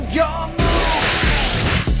Your move.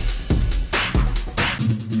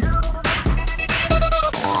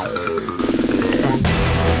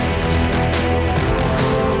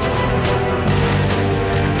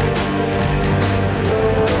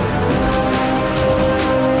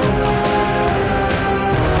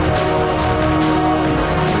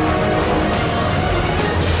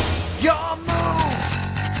 Your move.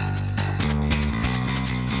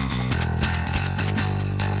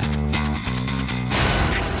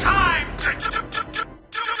 It's time to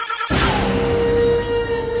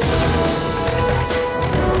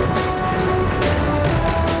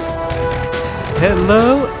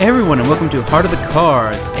Hello, everyone, and welcome to Heart of the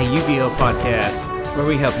Cards, a Yu-Gi-Oh! Podcast, where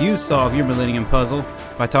we help you solve your Millennium Puzzle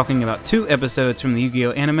by talking about 2 episodes from the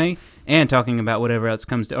Yu-Gi-Oh! Anime and talking about whatever else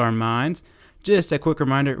comes to our minds. Just a quick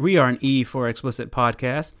reminder, we are an E for explicit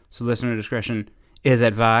podcast, so listener discretion is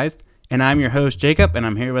advised. And I'm your host, Jacob, and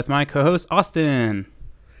I'm here with my co-host, Austin.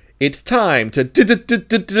 It's time to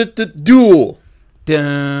duel.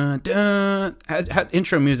 Dun, dun.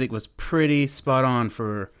 Intro music was pretty spot on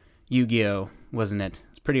for Yu-Gi-Oh!, wasn't it?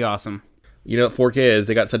 It's pretty awesome. You know what 4K is?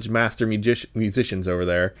 They got such master musicians over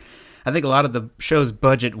there. I think a lot of the show's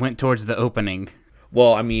budget went towards the opening.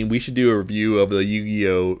 Well, I mean, we should do a review of the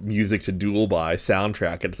Yu-Gi-Oh! Music to Duel by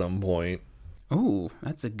soundtrack at some point. Ooh,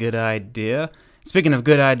 that's a good idea. Speaking of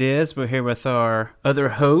good ideas, we're here with our other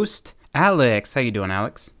host, Alex. How you doing,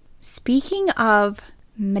 Alex? Speaking of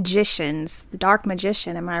magicians, the Dark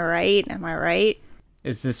Magician, am I right?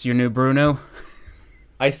 Is this your new Bruno?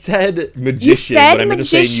 I said magician, You said but I meant to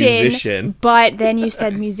say musician. but then you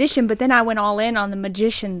said musician, but then I went all in on the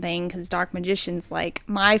magician thing because Dark Magician's like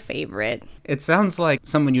my favorite. It sounds like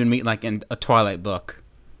someone you would meet like in a Twilight book.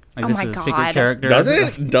 Like Oh this my is a God. secret character. Does it?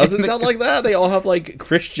 Like, Does it sound like that? They all have, like,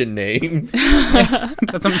 Christian names.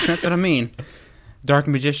 that's what I mean. Dark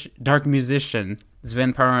musician. This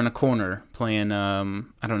vampire in a corner playing,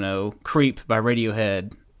 I don't know, Creep by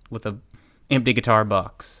Radiohead with a empty guitar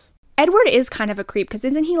box. Edward is kind of a creep because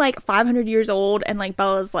isn't he like 500 years old and like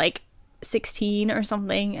Bella's like 16 or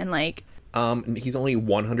something and like... He's only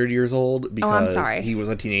 100 years old because sorry. he was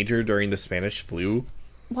a teenager during the Spanish flu.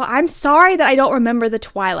 Well, I'm sorry that I don't remember the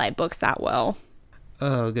Twilight books that well.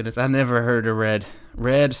 Oh, goodness. I never heard of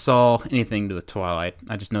Red saw anything to the Twilight.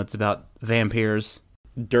 I just know it's about vampires.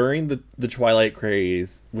 During the Twilight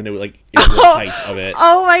craze, when it was, like, in the height of it.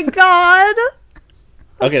 Oh my god!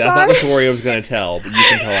 Okay, that's not the story I was going to tell, but you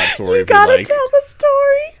can tell that story You if you gotta like. tell the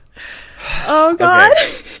story! Oh god!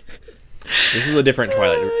 Okay. This is a different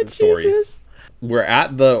Twilight story. Jesus. We're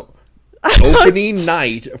at the opening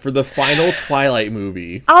night for the final Twilight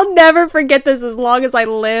movie. I'll never forget this as long as I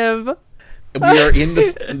live. We are in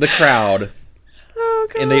the crowd, Oh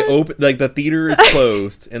god. and they open, like, the theater is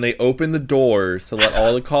closed, and they open the doors to let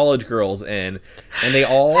all the college girls in, and they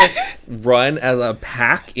all run as a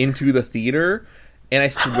pack into the theater, and I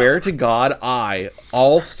swear to God,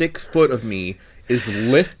 all 6 foot of me, is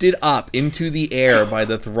lifted up into the air by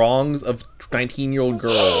the throngs of 19-year-old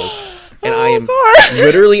girls. And I am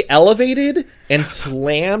literally elevated and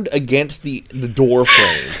slammed against the door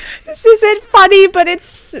frame. This isn't funny, but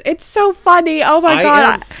it's so funny. Oh my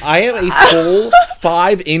god. I am a full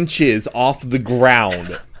 5 inches off the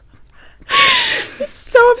ground. It's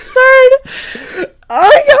so absurd. Oh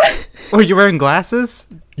my god. Were you wearing glasses?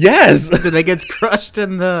 Yes. Did they get crushed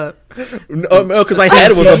in the... No, because my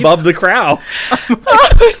head was above the crowd.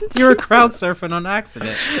 You were crowd surfing on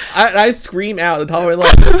accident. I scream out at the top of my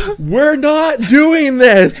lungs, we're not doing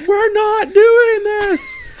this. We're not doing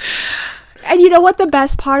this. And you know what the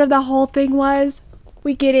best part of the whole thing was?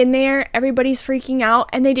 We get in there, everybody's freaking out,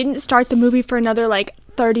 and they didn't start the movie for another like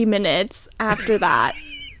 30 minutes after that.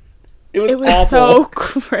 It was was awful. so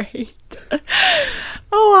great.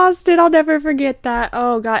 Oh, Austin, I'll never forget that.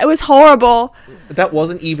 Oh god, it was horrible. That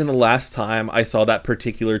wasn't even the last time I saw that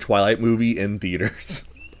particular Twilight movie in theaters.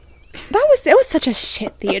 It was such a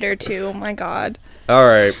shit theater too. Oh my god. All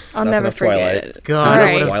right. I'll that's never enough forget Twilight. it. God, All I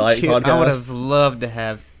right. would have Twilight podcast. I would have loved to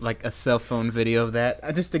have like a cell phone video of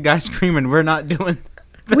that. Just a guy screaming, "We're not doing."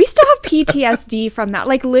 We still have PTSD from that.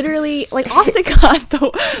 Like literally, like Austin got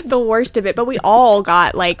the worst of it, but we all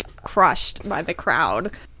got like crushed by the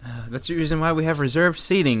crowd. That's the reason why we have reserved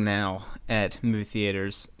seating now at movie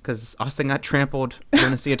theaters, because Austin got trampled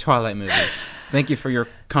going to see a Twilight movie. Thank you for your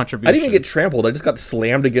contribution. I didn't even get trampled. I just got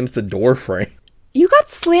slammed against the door frame. You got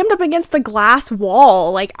slammed up against the glass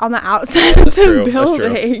wall, like on the outside of the true. That's true.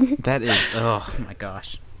 building. That is, oh my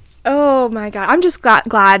gosh. Oh my god, I'm just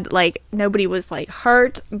glad like nobody was like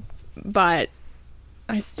hurt, but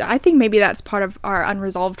I think maybe that's part of our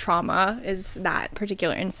unresolved trauma is that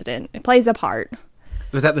particular incident. It plays a part.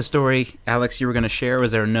 Was that the story, Alex, you were going to share, or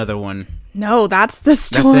was there another one? No, that's the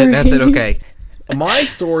story. That's it, okay. My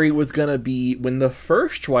story was gonna be when the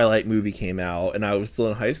first Twilight movie came out and I was still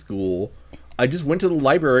in high school, I just went to the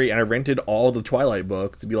library and I rented all the Twilight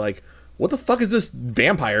books to be like, what the fuck is this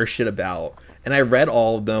vampire shit about? And I read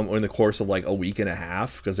all of them in the course of like a week and a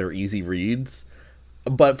half because they were easy reads.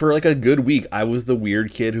 But for like a good week, I was the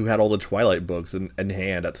weird kid who had all the Twilight books in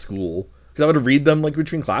hand at school because I would read them like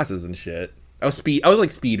between classes and shit. I was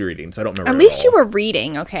like speed reading, so I don't remember. At least you were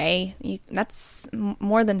reading, okay? That's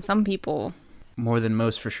more than some people. More than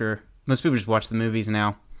most, for sure. Most people just watch the movies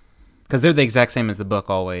now. Because they're the exact same as the book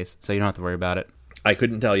always, so you don't have to worry about it. I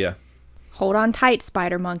couldn't tell you. Hold on tight,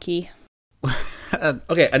 Spider Monkey.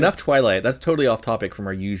 Okay, enough Twilight. That's totally off topic from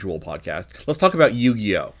our usual podcast. Let's talk about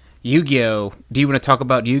Yu-Gi-Oh! Yu-Gi-Oh! Do you want to talk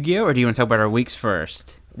about Yu-Gi-Oh! Or do you want to talk about our weeks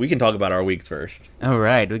first? We can talk about our weeks first. All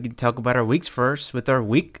right, we can talk about our weeks first with our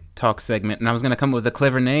week talk segment. And I was going to come up with a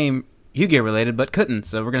clever name, Yu-Gi-Oh! Related, but couldn't,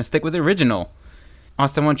 so we're going to stick with the original.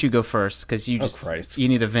 Austin, why don't you go first? Because you you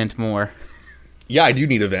need to vent more. Yeah, I do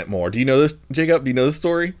need to vent more. Do you know this, Jacob? Do you know this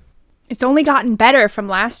story? It's only gotten better from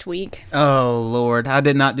last week. Oh, Lord. I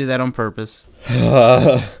did not do that on purpose.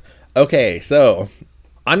 Okay, so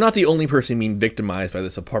I'm not the only person being victimized by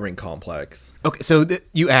this apartment complex. Okay, so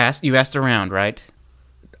you asked around, right?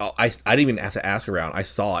 Oh, I didn't even have to ask around. I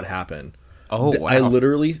saw it happen. Oh, wow.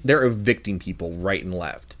 They're evicting people right and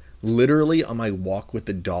left. Literally on my walk with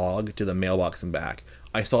the dog to the mailbox and back,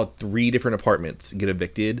 I saw 3 different apartments get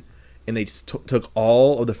evicted, and they just took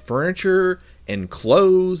all of the furniture and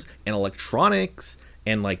clothes and electronics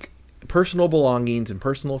and like personal belongings and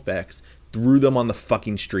personal effects, threw them on the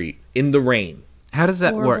fucking street in the rain. How does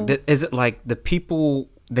that Horrible. work? Is it like the people,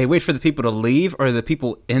 they wait for the people to leave, or are the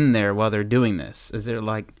people in there while they're doing this? Is there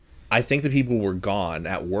like... I think the people were gone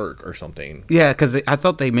at work or something. Yeah, because I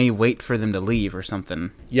thought they may wait for them to leave or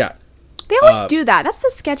something. Yeah. They always do that. That's the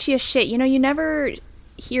sketchiest shit. You know, you never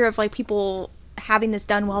hear of like people having this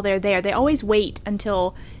done while they're there. They always wait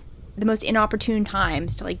until the most inopportune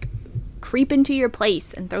times to like creep into your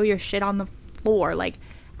place and throw your shit on the floor like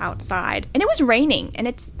outside. And it was raining and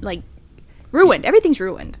it's like ruined. Everything's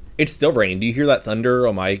ruined. It's still raining. Do you hear that thunder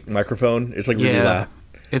on my microphone? It's like really loud.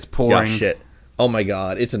 It's pouring. Yeah, shit. Oh my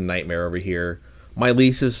god, it's a nightmare over here. My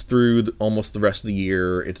lease is through almost the rest of the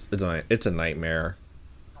year. It's a nightmare.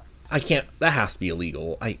 I can't. That has to be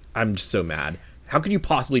illegal. I'm just so mad. How could you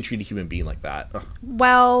possibly treat a human being like that? Ugh.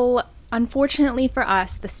 Well, unfortunately for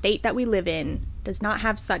us, the state that we live in does not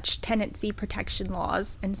have such tenancy protection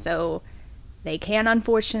laws, and so they can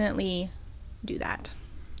unfortunately do that.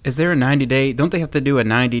 Is there a 90-day... Don't they have to do a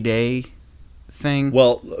 90-day thing?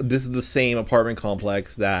 Well, this is the same apartment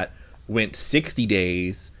complex that went 60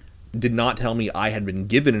 days, did not tell me I had been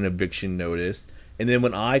given an eviction notice, and then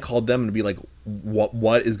when I called them to be like,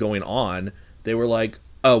 what is going on, they were like,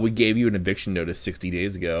 oh, we gave you an eviction notice 60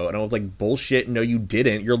 days ago. And I was like, bullshit, no you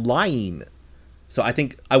didn't, you're lying. So I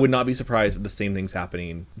think I would not be surprised if the same thing's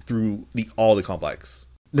happening through all the complex.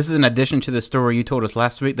 This is in addition to the story you told us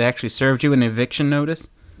last week. They actually served you an eviction notice?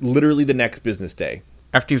 Literally the next business day.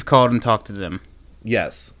 After you've called and talked to them?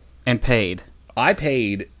 Yes. And paid? I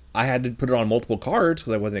paid. I had to put it on multiple cards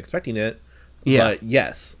because I wasn't expecting it. Yeah. But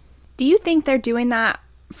yes. Do you think they're doing that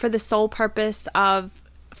for the sole purpose of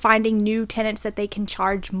finding new tenants that they can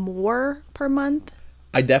charge more per month?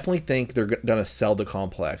 I definitely think they're going to sell the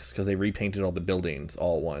complex because they repainted all the buildings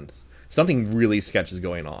all at once. Something really sketchy is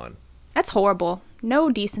going on. That's horrible. No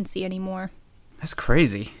decency anymore. That's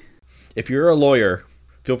crazy. If you're a lawyer,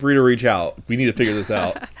 feel free to reach out. We need to figure this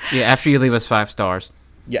out. Yeah, after you leave us 5 stars.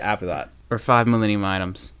 Yeah, after that. Or 5 Millennium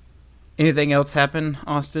items. Anything else happen,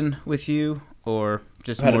 Austin, with you? Or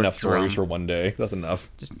just I've had more enough drama? stories for one day. That's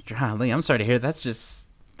enough. Just golly, I'm sorry to hear that just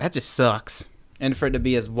sucks. And for it to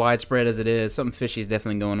be as widespread as it is, something fishy is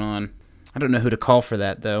definitely going on. I don't know who to call for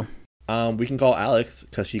that, though. We can call Alex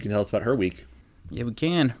because she can tell us about her week. Yeah, we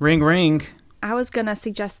can. Ring, ring. I was gonna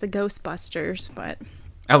suggest the Ghostbusters, but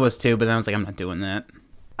I was too, but then I was like, I'm not doing that.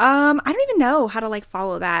 I don't even know how to like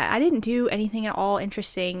follow that. I didn't do anything at all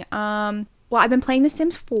interesting. Well, I've been playing The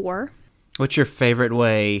Sims 4. What's your favorite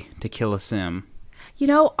way to kill a sim? You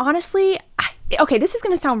know, honestly, okay, this is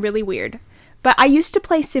gonna sound really weird, but I used to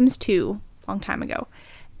play Sims 2 a long time ago,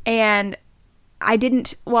 and I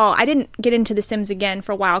didn't get into The Sims again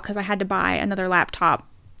for a while because I had to buy another laptop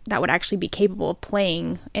that would actually be capable of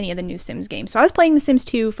playing any of the new Sims games. So I was playing The Sims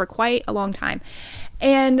 2 for quite a long time.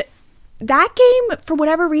 And that game, for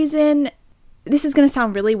whatever reason, this is going to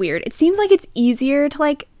sound really weird. It seems like it's easier to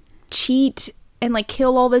like cheat and like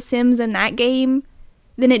kill all the Sims in that game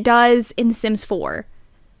than it does in The Sims 4.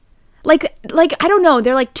 Like I don't know,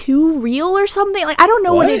 they're like too real or something. Like I don't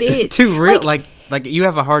know what it is. Too real. Like you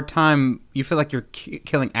have a hard time. You feel like you're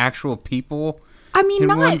killing actual people. I mean, in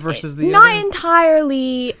not one versus the not other?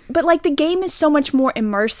 entirely, but like the game is so much more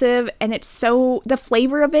immersive, and it's so the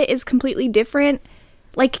flavor of it is completely different.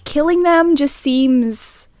 Like killing them just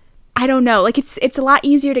seems, I don't know, like it's a lot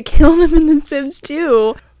easier to kill them in The Sims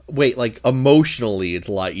 2. Wait, like emotionally, it's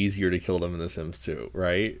a lot easier to kill them in The Sims 2,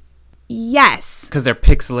 right? Yes. Because they're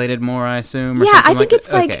pixelated more, I assume. Or Yeah, something I think like it's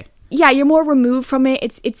that? like Okay. yeah, you're more removed from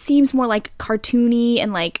it. It seems more like cartoony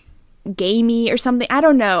and like gamey or something. I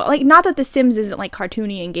don't know. Like not that The Sims isn't like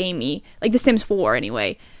cartoony and gamey, like The Sims 4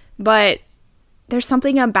 anyway, but there's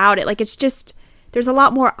something about it. Like it's just there's a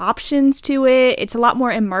lot more options to it. It's a lot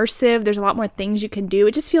more immersive. There's a lot more things you can do.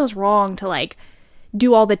 It just feels wrong to like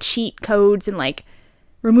do all the cheat codes and like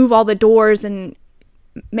remove all the doors and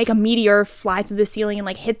make a meteor fly through the ceiling and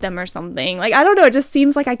like hit them or something. Like I don't know, it just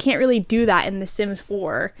seems like I can't really do that in The Sims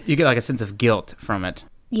 4. You get like a sense of guilt from it.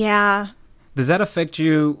 Yeah. Does that affect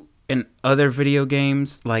you in other video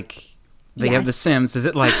games? Like they have The Yes. Sims. Is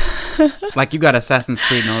it like like you got Assassin's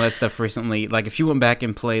Creed and all that stuff recently? Like if you went back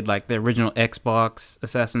and played like the original Xbox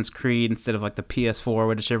Assassin's Creed instead of like the PS4,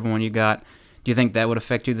 whichever one you got, do you think that would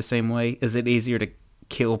affect you the same way? Is it easier to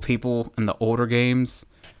kill people in the older games?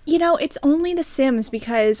 You know, it's only The Sims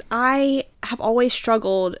because I have always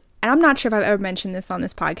struggled, and I'm not sure if I've ever mentioned this on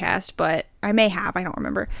this podcast, but I may have, I don't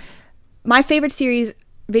remember. My favorite series,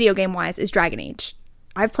 video game wise, is Dragon Age.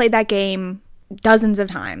 I've played that game dozens of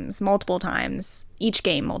times, multiple times, each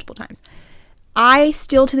game multiple times. I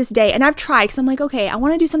still to this day, and I've tried because I'm like, okay, I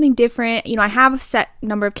want to do something different. You know, I have a set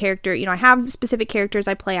number of character. You know, I have specific characters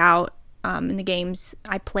I play out in the games.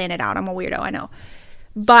 I plan it out. I'm a weirdo, I know.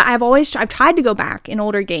 But I've tried to go back in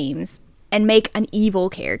older games and make an evil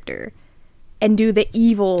character and do the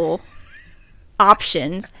evil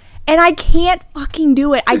options. And I can't fucking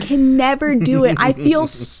do it. I can never do it. I feel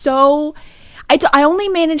so... I only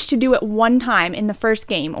managed to do it one time in the first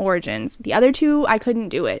game, Origins. The other two, I couldn't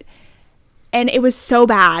do it. And it was so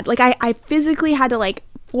bad. Like, I physically had to, like,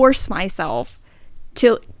 force myself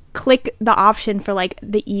to click the option for, like,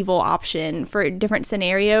 the evil option for different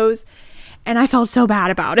scenarios. And I felt so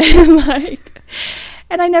bad about it. Like,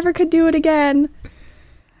 and I never could do it again.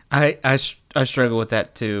 I struggle with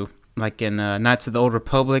that too. Like in Knights of the Old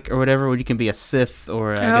Republic or whatever, where you can be a Sith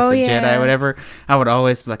or I guess a Jedi or whatever. I would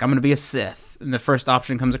always be like, I'm going to be a Sith. And the first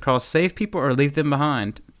option comes across, save people or leave them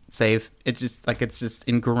behind. Save. It's just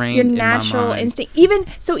ingrained Your in natural my mind. instinct.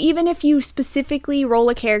 Even if you specifically roll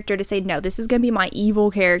a character to say, no, this is going to be my evil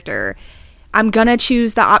character, I'm going to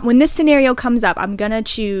choose when this scenario comes up, I'm going to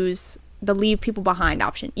choose the leave people behind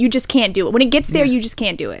option. You just can't do it. When it gets there, you just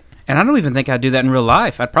can't do it. And I don't even think I'd do that in real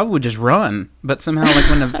life. I'd probably just run. But somehow,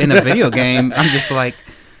 like in a video game, I'm just like,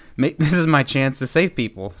 this is my chance to save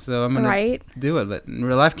people. So I'm going to do it. But in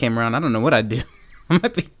real life came around, I don't know what I'd do.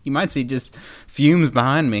 You might see just fumes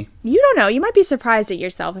behind me. You don't know. You might be surprised at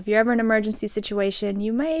yourself. If you're ever in an emergency situation,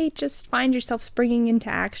 you may just find yourself springing into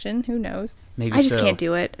action. Who knows? Maybe I just so. can't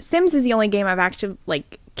do it. Sims is the only game I've actually,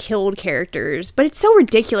 like, killed characters. But it's so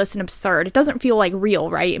ridiculous and absurd. It doesn't feel, like, real,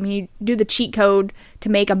 right? I mean, you do the cheat code to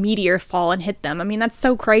make a meteor fall and hit them. I mean, that's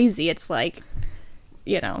so crazy. It's like,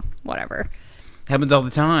 you know, whatever. Happens all the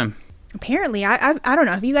time. Apparently, I don't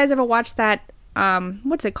know. Have you guys ever watched that,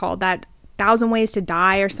 what's it called? That 1,000 Ways to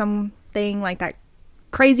Die or something like that,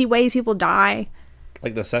 crazy ways people die.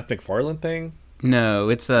 Like the Seth MacFarlane thing? No,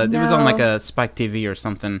 it was on like a Spike TV or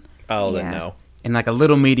something. Oh, then Yeah. no. And like a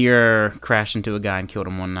little meteor crashed into a guy and killed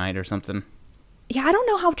him one night or something. Yeah, I don't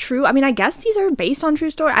know how true. I mean, I guess these are based on true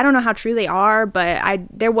story. I don't know how true they are, but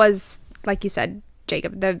there was, like you said,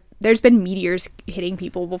 Jacob, there's been meteors hitting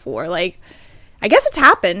people before. Like, I guess it's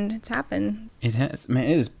happened. It's happened. It has, man.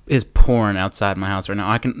 It is pouring outside my house right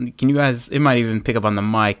now. Can you guys? It might even pick up on the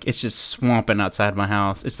mic. It's just swamping outside my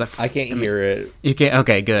house. It's like I can't hear it. You can't.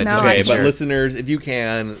 Okay, good. No, Just I Okay, making but sure. listeners, if you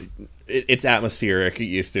can, it's atmospheric. Get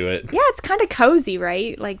used to it. Yeah, it's kind of cozy,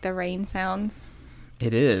 right? Like the rain sounds.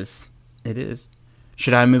 It is. It is.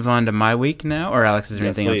 Should I move on to my week now, or Alex? Is there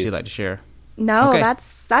Yes, anything else please. you'd like to share? No, Okay.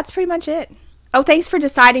 that's pretty much it. Oh, thanks for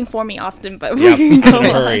deciding for me, Austin. But we Yeah, can go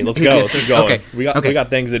hurry. on. Let's go. Let's keep going. Okay, We okay. got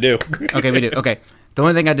things to do. Okay, we do. Okay. The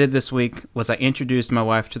only thing I did this week was I introduced my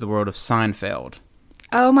wife to the world of Seinfeld.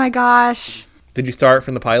 Oh my gosh. Did you start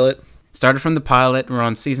from the pilot? Started from the pilot. We're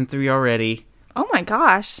on season 3 already. Oh my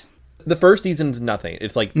gosh. The first season's nothing.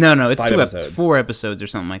 It's like No, it's 5 episodes. 4 episodes or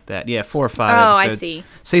something like that. Yeah, 4 or 5 Oh, I episodes. see.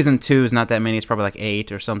 Season 2 is not that many. It's probably like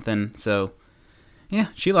 8 or something. So, yeah,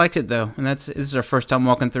 she likes it though, and this is our first time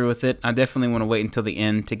walking through with it. I definitely want to wait until the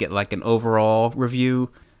end to get like an overall review,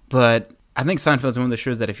 but I think Seinfeld's one of the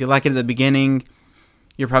shows that if you like it at the beginning,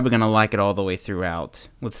 you're probably going to like it all the way throughout.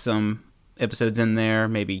 With some episodes in there,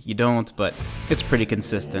 maybe you don't, but it's pretty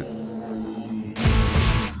consistent.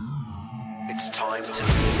 It's time to duel.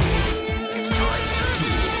 It's time to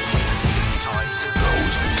duel. It's time to. Now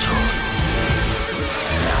is the time.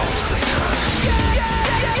 Now is the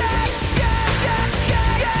time.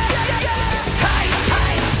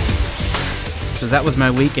 So that was my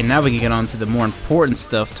week, and now we can get on to the more important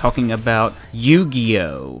stuff, talking about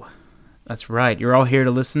Yu-Gi-Oh! That's right, you're all here to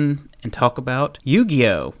listen and talk about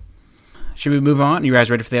Yu-Gi-Oh! Should we move on? You guys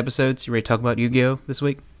ready for the episodes? You ready to talk about Yu-Gi-Oh! This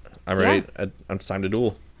week? I'm ready. It's time to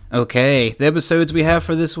duel. Okay, the episodes we have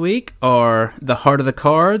for this week are The Heart of the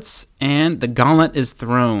Cards and The Gauntlet is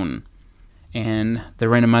Thrown. And the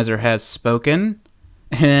randomizer has spoken,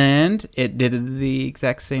 and it did it the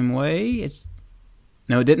exact same way.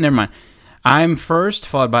 No, it didn't. Never mind. I'm first,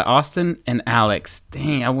 followed by Austin and Alex.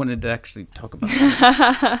 Dang, I wanted to actually talk about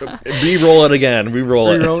that. Re-roll it again. Re-roll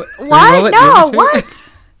it. Reroll it. What? Reroll it? No, You want me to? what?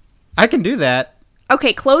 I can do that.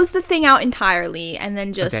 Okay, close the thing out entirely and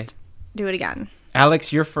then just Okay. do it again.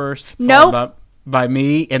 Alex, you're first. Nope. Followed by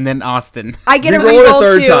me, and then Austin. I get a Reroll it a reroll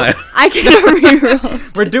third too. time. I get a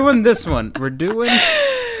reroll. We're doing this one. We're doing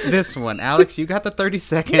this one. Alex, you got the 30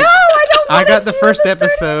 seconds. No, I don't I wanna got the do first the 30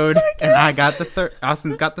 episode, and I seconds. got the third.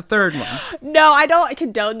 Austin's got the third one. No, I don't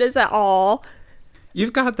condone this at all.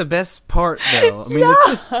 You've got the best part, though. I mean,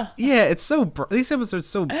 it's just it's so these episodes are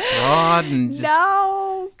so broad and just.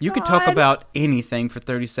 No. You could talk God. about anything for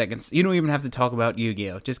 30 seconds. You don't even have to talk about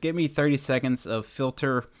Yu-Gi-Oh! Just give me 30 seconds of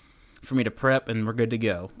filter for me to prep, and we're good to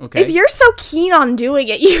go. Okay. If you're so keen on doing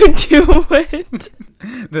it, you do it.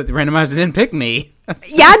 The randomizer didn't pick me.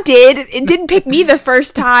 Yeah, it did. It didn't pick me the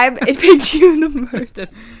first time. It picked you the first.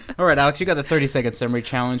 All right, Alex, you got the 30-second summary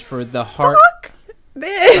challenge for the heart Fuck of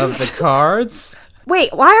this. the cards.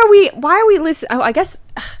 Wait, why are we listening? Oh, I guess.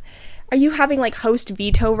 Are you having like host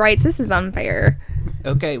veto rights? This is unfair.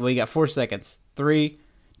 Okay, well, you got 4 seconds. 3,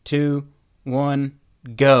 2, 1,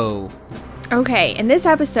 go. Okay, in this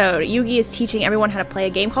episode, Yugi is teaching everyone how to play a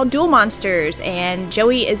game called Duel Monsters, and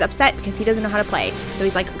Joey is upset because he doesn't know how to play. So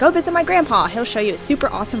he's like, go visit my grandpa. He'll show you a super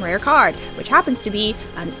awesome rare card, which happens to be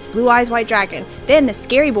a Blue Eyes White Dragon. Then the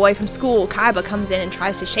scary boy from school, Kaiba, comes in and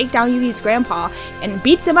tries to shake down Yugi's grandpa and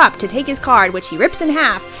beats him up to take his card, which he rips in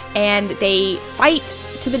half, and they fight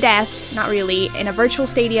to the death, not really, in a virtual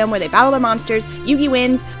stadium where they battle their monsters. Yugi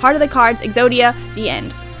wins, Heart of the Cards, Exodia, the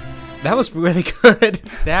end. That was really good.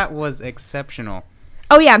 That was exceptional.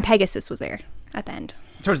 Oh yeah, and Pegasus was there at the end.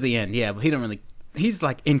 Towards the end, yeah, but he's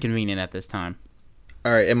like inconvenient at this time.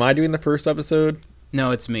 All right. Am I doing the first episode? No,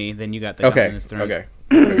 it's me. Then you got the Okay. Gauntlet is Thrown.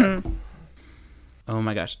 Okay. Oh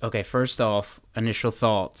my gosh. Okay, first off, initial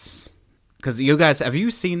thoughts. Because you guys, have you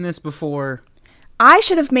seen this before? I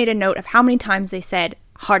should have made a note of how many times they said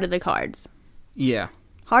Heart of the Cards. Yeah.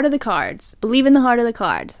 Heart of the Cards. Believe in the Heart of the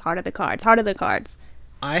Cards. Heart of the Cards. Heart of the Cards.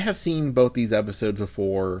 I have seen both these episodes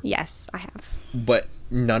before, Yes, I have. but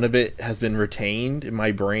none of it has been retained in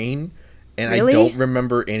my brain, and Really? I don't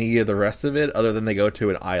remember any of the rest of it other than they go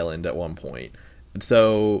to an island at one point. And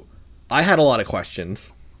so I had a lot of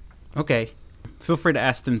questions. Okay. Feel free to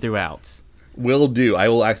ask them throughout. Will do. I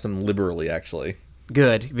will ask them liberally, actually.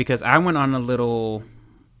 Good, because I went on a little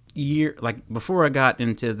year, like before I got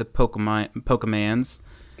into the Pokemans.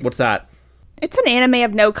 What's that? It's an anime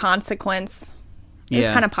of no consequence. It was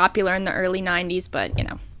Yeah. kind of popular in the early 90s, but,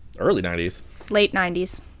 Early 90s. late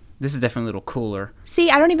 90s. This is definitely a little cooler. See,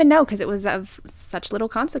 I don't even know because it was of such little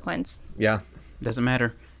consequence. Yeah. Doesn't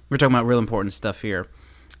matter. We're talking about real important stuff here.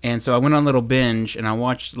 And so I went on a little binge and I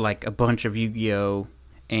watched like a bunch of Yu-Gi-Oh!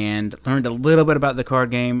 And learned a little bit about the card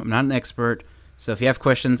game. I'm not an expert, so if you have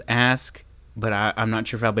questions, ask. But I'm not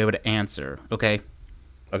sure if I'll be able to answer. Okay?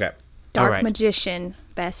 Okay. Dark Alright. Magician.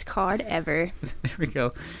 Best card ever. There we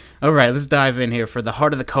go. All right, let's dive in here for the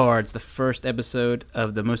Heart of the Cards, the first episode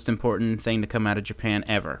of the most important thing to come out of Japan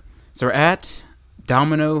ever. So we're at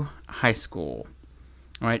Domino High School,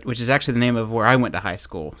 all right, which is actually the name of where I went to high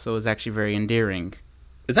school. So it was actually very endearing.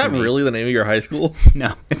 Is that me. really the name of your high school?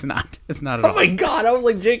 No, it's not. It's not at Oh all. my god, I was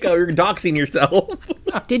like, Jacob, you're doxing yourself.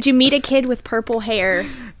 Did you meet a kid with purple hair?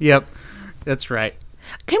 Yep, that's right.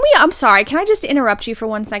 I'm sorry, can I just interrupt you for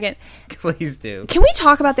 1 second? Please do. Can we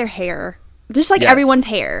talk about their hair? Just like Yes. everyone's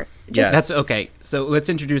hair. Yes. That's okay. So let's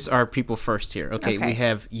introduce our people first here. Okay, Okay. we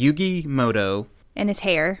have Yugi Moto And his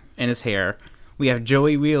hair. and his hair. We have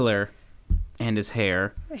Joey Wheeler and his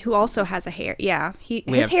hair. Who also has a hair. Yeah. His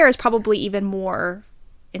have- hair is probably even more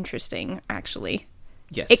interesting, actually.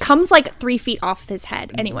 Yes. It comes like 3 feet off of his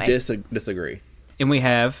head. Anyway. Disagree. And we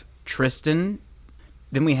have Tristan.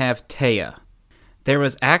 Then we have Taya. There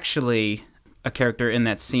was actually a character in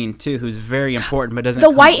that scene too who's very important but doesn't The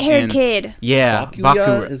come white-haired in. kid. Yeah,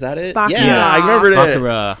 Bakuya, is that it? Bakura. Yeah, I remember that.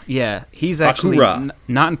 Bakura. Yeah, he's actually Bakura.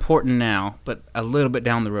 not important now, but a little bit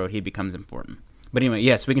down the road he becomes important. But anyway,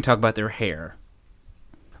 yes, we can talk about their hair.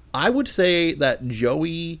 I would say that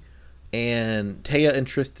Joey and Taya and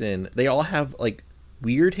Tristan, they all have like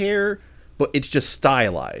weird hair, but it's just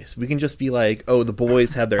stylized. We can just be like, oh, the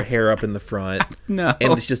boys have their hair up in the front. No.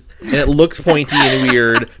 And it looks pointy and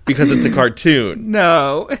weird because it's a cartoon.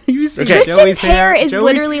 No, you see Okay. Tristan's hair is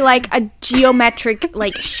literally like a geometric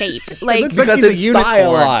like shape. Like looks like Because he's a it's unicorn.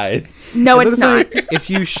 stylized. no, It it's looks not. like if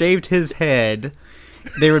you shaved his head,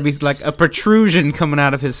 there would be like a protrusion coming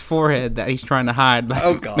out of his forehead that he's trying to hide. By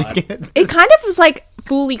Oh, God. making it- It kind of was like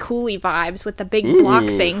Fooly Cooley vibes with the big block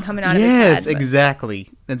thing coming out of his head. Yes, but- exactly.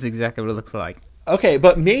 That's exactly what it looks like. Okay,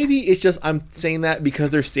 but maybe it's just I'm saying that because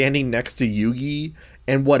they're standing next to Yugi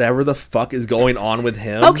and whatever the fuck is going on with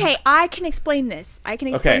him. Okay, I can explain this.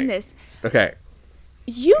 Okay. This. Okay.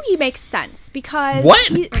 Yugi makes sense because What?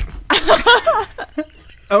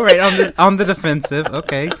 All right, on the defensive.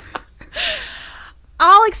 Okay.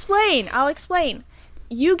 I'll explain.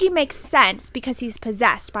 Yugi makes sense because he's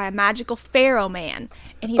possessed by a magical pharaoh man,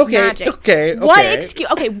 and he's Okay, magic. okay.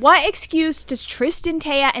 What excuse does Tristan,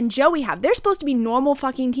 Taya, and Joey have? They're supposed to be normal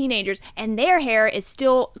fucking teenagers, and their hair is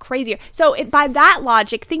still crazier. So by that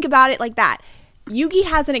logic, think about it like that. Yugi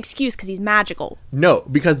has an excuse because he's magical. No,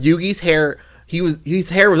 because Yugi's hair, his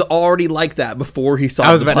hair was already like that before he solved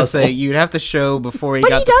I was the about to puzzle. say you'd have to show before he But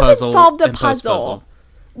got he the doesn't puzzle. solve the and puzzle.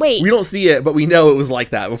 Wait. We don't see it, but we know it was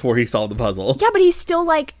like that before he solved the puzzle. Yeah, but he's still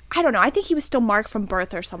like, I don't know. I think he was still marked from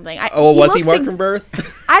birth or something. Oh, was he looks marked from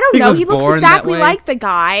birth? I don't He know. was He looks born that exactly way? like the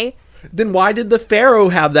guy Then why did the Pharaoh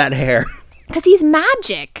have that hair? because he's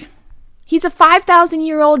magic. He's a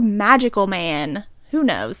 5,000-year-old magical man. Who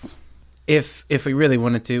knows? If we really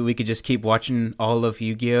wanted to, we could just keep watching all of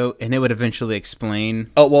Yu-Gi-Oh, and it would eventually explain.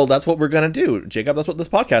 Oh, well, that's what we're going to do. Jacob, that's what this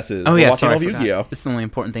podcast is. Oh We're yeah, watching sorry, all I of forgot. Yu-Gi-Oh. It's the only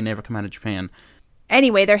important thing to ever come out of Japan.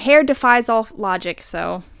 Anyway, their hair defies all logic,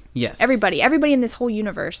 so Yes, everybody in this whole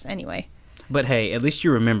universe, anyway. But hey, at least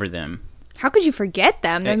you remember them. How could you forget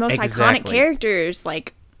them? They're the most iconic Exactly. characters,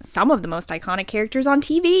 like some of the most iconic characters on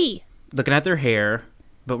TV. Looking at their hair,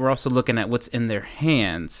 but we're also looking at what's in their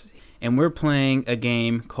hands. And we're playing a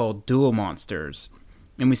game called Duel Monsters.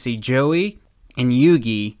 And we see Joey and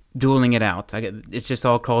Yugi dueling it out. It's just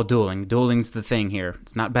all called dueling. Dueling's the thing here.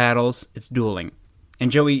 It's not battles, it's dueling. And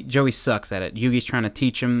Joey sucks at it. Yugi's trying to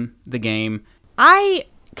teach him the game. I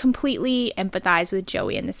completely empathize with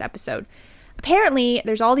Joey in this episode. Apparently,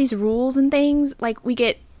 there's all these rules and things. Like, we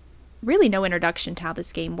get really no introduction to how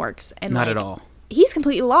this game works. And Not like, at all. He's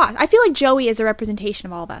completely lost. I feel like Joey is a representation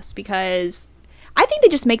of all of us because I think they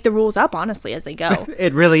just make the rules up, honestly, as they go.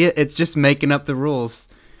 It really is. It's just making up the rules.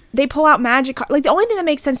 They pull out magic cards. Like, the only thing that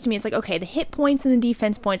makes sense to me is like, okay, the hit points and the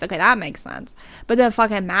defense points. Okay, that makes sense. But the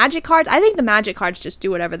fucking magic cards, I think the magic cards just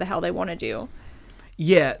do whatever the hell they want to do.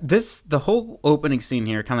 Yeah, the whole opening scene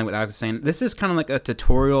here, kind of like what I was saying, this is kind of like a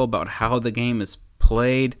tutorial about how the game is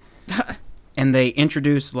played. And they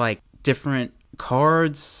introduce, like, different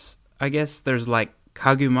cards, I guess. There's, like,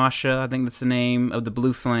 Kagumasha, I think that's the name of the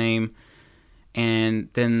blue flame. And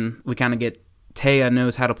then we kind of get Taya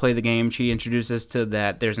knows how to play the game. She introduces to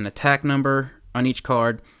that there's an attack number on each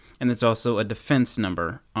card, and there's also a defense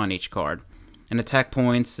number on each card. And attack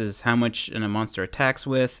points is how much a monster attacks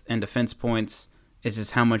with, and defense points is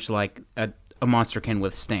just how much like a monster can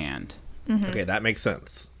withstand. Okay, that makes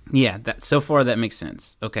sense. Yeah, so far that makes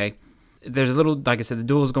sense. Okay, there's a little, like I said, the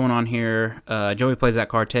duel's going on here. Joey plays that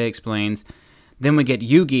card. Taya explains. Then we get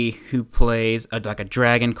Yugi, who plays a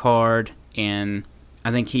dragon card, and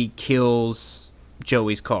I think he kills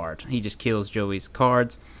Joey's card. He just kills Joey's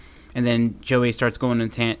cards. And then Joey starts going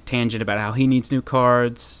on a tangent about how he needs new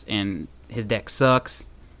cards and his deck sucks.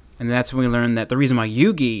 And that's when we learn that the reason why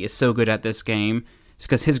Yugi is so good at this game is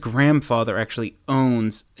because his grandfather actually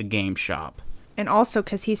owns a game shop. And also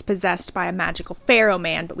because he's possessed by a magical pharaoh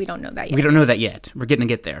man, but we don't know that yet. We don't know that yet. We're getting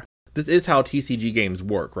to get there. This is how TCG games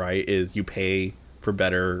work, right? Is you pay for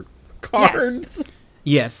better cards.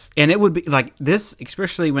 Yes, and it would be like this,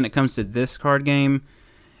 especially when it comes to this card game,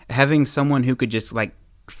 having someone who could just like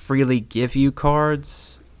freely give you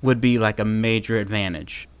cards would be like a major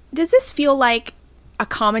advantage. Does this feel like a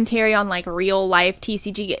commentary on like real life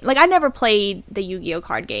TCG? Like, I never played the Yu-Gi-Oh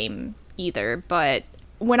card game either, but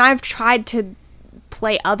when I've tried to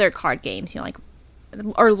play other card games, like,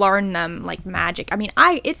 or learn them like Magic, I mean,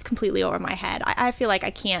 it's completely over my head. I feel like I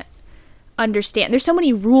can't understand. There's so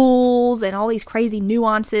many rules and all these crazy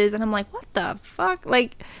nuances, and I'm like, what the fuck?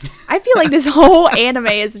 Like, I feel like this whole anime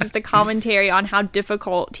is just a commentary on how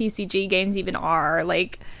difficult TCG games even are.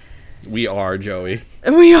 Like, We are, Joey.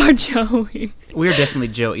 we are Joey. We're definitely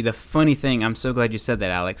Joey. The funny thing, I'm so glad you said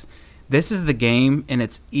that, Alex. This is the game in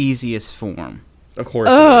its easiest form. Of course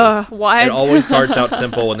it is. What? It always starts out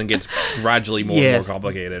simple and then gets gradually more and Yes. more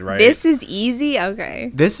complicated, right? This is easy?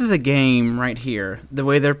 Okay. This is a game right here, the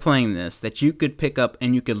way they're playing this, that you could pick up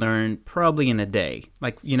and you could learn probably in a day.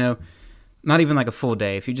 Like, you know, not even like a full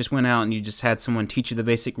day. If you just went out and you just had someone teach you the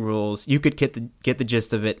basic rules, you could get the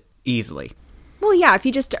gist of it easily. Well, yeah, if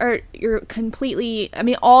you just you're completely, I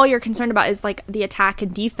mean, all you're concerned about is like the attack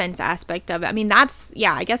and defense aspect of it. I mean,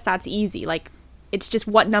 I guess that's easy. Like, it's just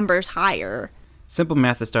what number's higher. Simple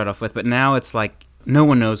math to start off with, but now it's like no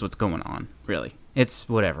one knows what's going on, really. It's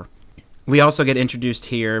whatever. We also get introduced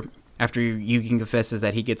here after Yuki confesses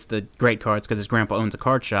that he gets the great cards because his grandpa owns a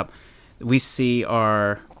card shop. We see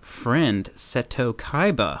our friend Seto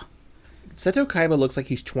Kaiba. Seto Kaiba looks like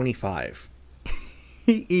he's 25.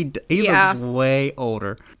 He Yeah. looks way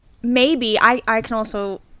older. Maybe I can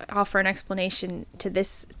also offer an explanation to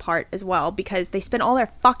this part as well, because they spend all their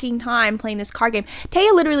fucking time playing this card game.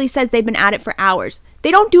 Taya literally says they've been at it for hours. They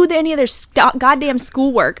don't do any of their goddamn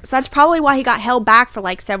schoolwork, so that's probably why he got held back for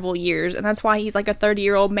like several years, and that's why he's like a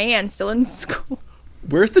 30-year-old man still in school.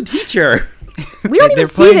 Where's the teacher? We don't even They're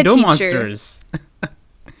see playing the Duel teacher. Monsters.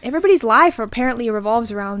 Everybody's life apparently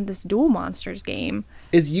revolves around this Duel Monsters game.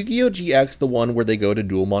 Is Yu-Gi-Oh! GX the one where they go to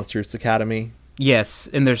Duel Monsters Academy? Yes,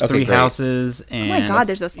 and there's Okay, 3 great. houses. Oh And my god,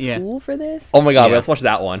 there's a yeah. school for this? Oh my god, Yeah. let's watch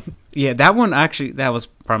that one. Yeah, that one actually, that was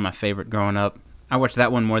probably my favorite growing up. I watched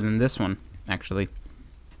that one more than this one, actually.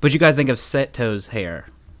 But you guys think of Seto's hair?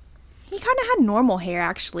 He kind of had normal hair,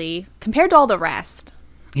 actually, compared to all the rest.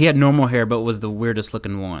 He had normal hair, but was the weirdest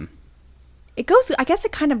looking one. It goes, I guess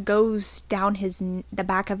it kind of goes down the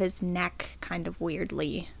back of his neck kind of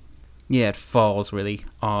weirdly. Yeah, it falls really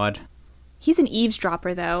odd. He's an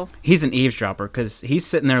eavesdropper, though. He's an eavesdropper because he's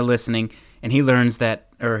sitting there listening, and he learns that,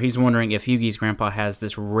 or he's wondering if Yugi's grandpa has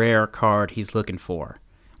this rare card he's looking for.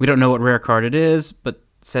 We don't know what rare card it is, but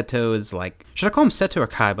Seto is like, should I call him Seto or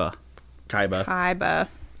Kaiba? Kaiba. Kaiba.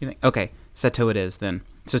 You think? Okay, Seto it is then.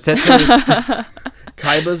 So Seto is,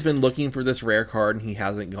 Kaiba's been looking for this rare card and he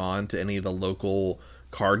hasn't gone to any of the local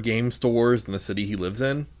card game stores in the city he lives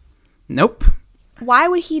in. nope. Why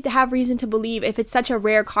would he have reason to believe if it's such a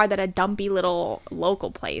rare card that a dumpy little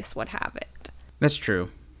local place would have it? That's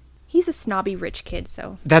true. He's a snobby rich kid,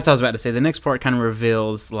 so... That's what I was about to say. The next part kind of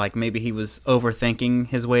reveals, like, maybe he was overthinking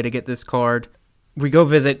his way to get this card. We go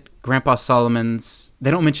visit Grandpa Solomon's...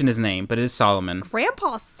 They don't mention his name, but it is Solomon.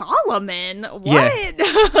 Grandpa Solomon? What?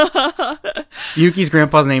 Yeah. Yuki's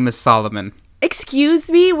grandpa's name is Solomon.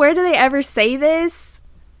 Excuse me? Where do they ever say this?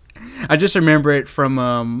 I just remember it from,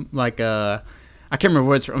 I can't remember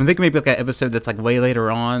what it's from. I think maybe like an episode that's, like, way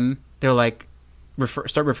later on. They're, like,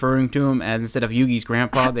 start referring to him as, instead of Yugi's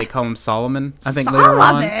grandpa, they call him Solomon. I think later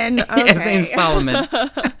on. Solomon? Yeah, his name's Okay. Solomon.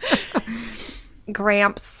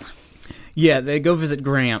 Gramps. Yeah, they go visit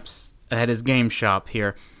Gramps at his game shop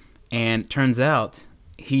here, and turns out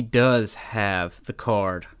he does have the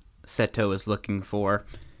card Seto is looking for,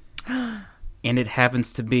 and it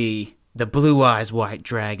happens to be the Blue Eyes White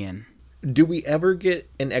Dragon. Do we ever get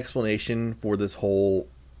an explanation for this whole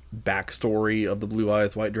backstory of the Blue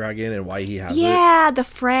Eyes White Dragon and why he has it? Yeah, the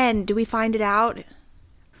friend. Do we find it out?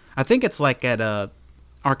 I think it's like at a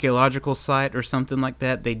archaeological site or something like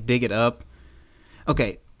that. They dig it up.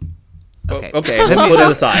 Okay. Okay. Okay, we'll put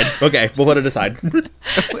it aside. Okay, we'll put it aside.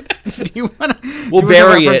 Do you wanna, We'll you wanna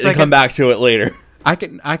bury talk for a it and second? come back to it later. I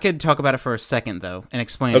could talk about it for a second though and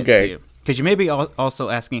explain it Okay. to you, because you may be also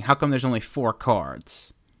asking how come there's only 4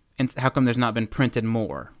 cards, and how come there's not been printed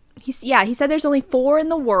more. He said there's only 4 in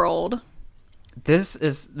the world. This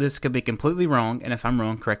could be completely wrong, and if I'm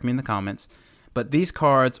wrong, correct me in the comments. But these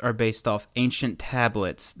cards are based off ancient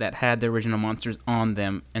tablets that had the original monsters on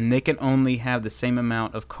them, and they can only have the same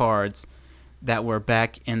amount of cards that were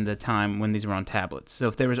back in the time when these were on tablets. So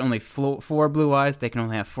if there was only 4 Blue Eyes, they can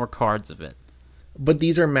only have 4 cards of it. But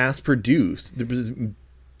these are mass-produced. There was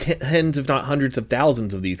tens, if not hundreds of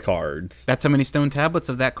thousands of these cards. That's how many stone tablets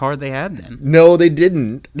of that card they had then. No, they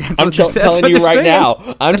didn't. I'm what they- that's telling what you they're right saying.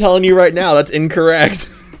 now. I'm telling you right now, that's incorrect.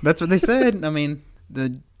 That's what they said. I mean,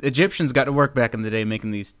 the Egyptians got to work back in the day making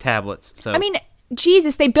these tablets. So I mean,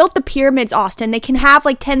 Jesus, they built the pyramids, Austin. They can have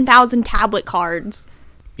like 10,000 tablet cards.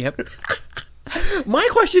 yep. My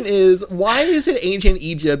question is, why is it ancient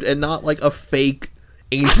Egypt and not like a fake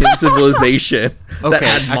ancient civilization that Okay,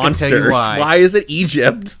 had I can tell you monsters? why. Why is it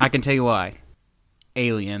Egypt? I can tell you why.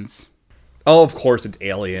 Aliens. Oh, of course it's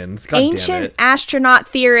aliens. God damn Ancient it. astronaut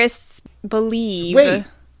theorists believe. Wait,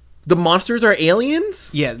 the monsters are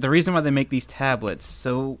aliens? Yeah, the reason why they make these tablets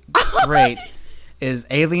so great is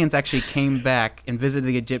aliens actually came back and visited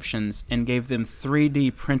the Egyptians and gave them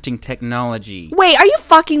 3D printing technology. Wait, are you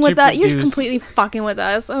fucking with To us? You're produce- completely fucking with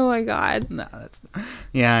us. Oh my god. No, that's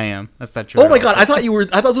yeah, I am. That's not true. Oh at my all. god, I thought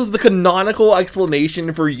this was the canonical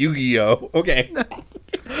explanation for Yu-Gi-Oh! Okay.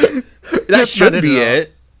 That Not should at be all.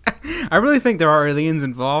 it. I really think there are aliens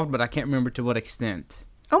involved, but I can't remember to what extent.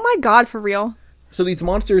 Oh my god, for real. So these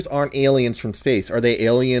monsters aren't aliens from space. Are they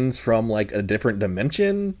aliens from like a different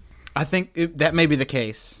dimension? I think that may be the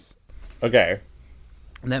case. Okay.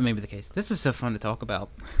 That may be the case. This is so fun to talk about.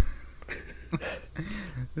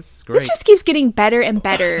 This is great. This just keeps getting better and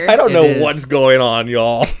better. I don't It know is. what's going on,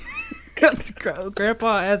 y'all.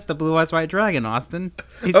 Grandpa has the Blue Eyes White Dragon, Austin.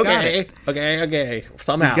 He's got Okay. it. Okay.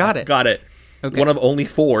 Somehow. He's got it. Got it. Okay. One of only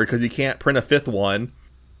 4 because you can't print a 5th one.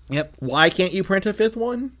 Yep. Why can't you print a 5th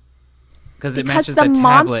one? Because it Because matches the the tablet.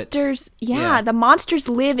 monsters, Yeah. the monsters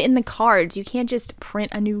live in the cards. You can't just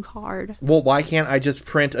print a new card. Well, why can't I just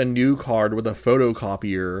print a new card with a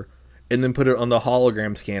photocopier and then put it on the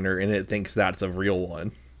hologram scanner and it thinks that's a real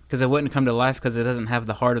one? Because it wouldn't come to life because it doesn't have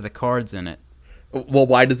the heart of the cards in it. Well,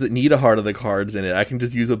 why does it need a heart of the cards in it? I can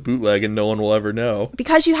just use a bootleg and no one will ever know.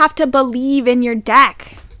 Because you have to believe in your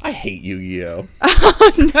deck. I hate Yu-Gi-Oh!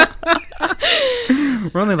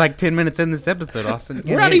 We're only like 10 minutes in this episode, Austin.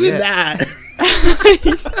 We're not even that.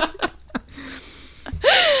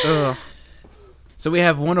 Ugh. So we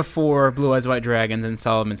have one of 4 Blue Eyes White Dragons in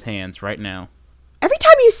Solomon's hands right now. Every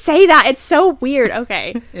time you say that, it's so weird.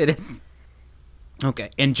 Okay. It is.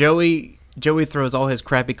 Okay, and Joey throws all his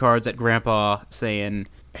crappy cards at Grandpa, saying,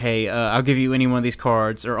 "Hey, I'll give you any one of these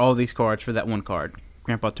cards or all these cards for that one card."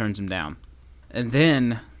 Grandpa turns him down, and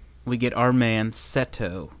then we get our man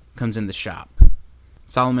Seto comes in the shop.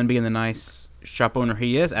 Solomon, being the nice shop owner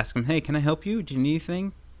he is, asks him, "Hey, can I help you? Do you need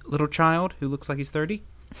anything?" Little child who looks like he's 30.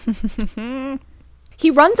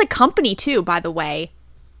 He runs a company too, by the way.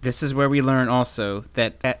 This is where we learn also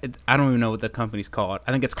that I don't even know what the company's called.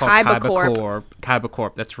 I think it's called Kaiba Kaiba Corp. Corp. Kaiba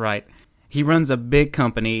Corp. That's right. He runs a big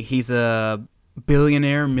company. He's a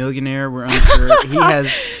billionaire, millionaire. We're unsure.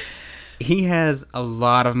 He has a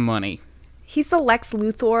lot of money. He's the Lex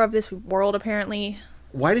Luthor of this world, apparently.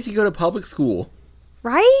 Why does he go to public school?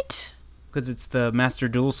 Right? Because it's the Master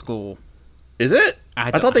Duel School. Is it? I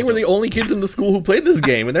I don't- thought they I were the don't- only kids in the school who played this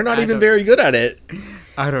game, and they're not I even don't- very good at it.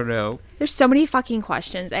 I don't know. There's so many fucking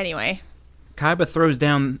questions. Anyway. Kaiba throws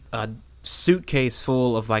down a suitcase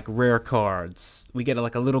full of like rare cards. We get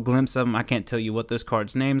like a little glimpse of them. I can't tell you what those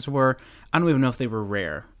cards' names were. I don't even know if they were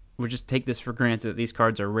rare. We'll just take this for granted that these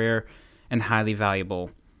cards are rare and highly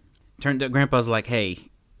valuable. Turned out Grandpa's like, "Hey,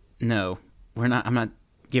 no, I'm not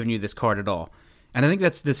giving you this card at all." And I think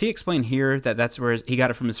does he explain here that that's where he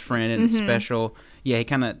got it from his friend and it's special? Yeah, he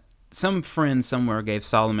kind of, some friend somewhere gave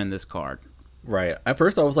Solomon this card. Right. At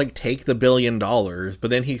first, I was like, take the $1 billion, but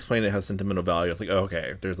then he explained it has sentimental value. I was like, oh,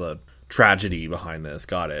 okay, there's a tragedy behind this.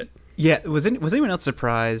 Got it. Yeah, was anyone else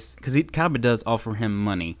surprised? Because Kaiba does offer him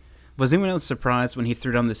money. Was anyone else surprised when he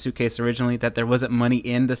threw down the suitcase originally that there wasn't money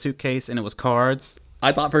in the suitcase and it was cards?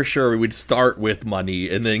 I thought for sure we would start with money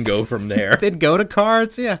and then go from there. They'd go to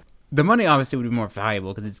cards, yeah. The money obviously would be more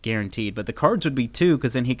valuable because it's guaranteed, but the cards would be too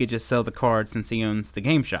because then he could just sell the cards since he owns the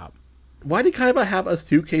game shop. Why did Kaiba have a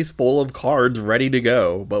suitcase full of cards ready to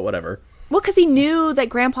go? But whatever. Well, because he knew that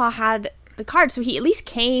Grandpa had the card, so he at least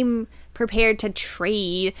came prepared to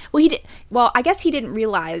trade. Well, I guess he didn't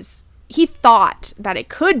realize. He thought that it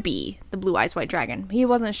could be the Blue Eyes White Dragon. He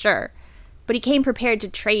wasn't sure. But he came prepared to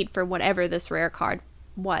trade for whatever this rare card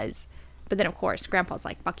was. But then, of course, Grandpa's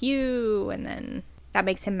like, fuck you, and then that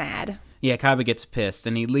makes him mad. Yeah, Kaiba gets pissed,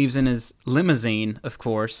 and he leaves in his limousine, of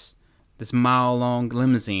course, this mile-long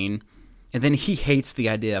limousine, and then he hates the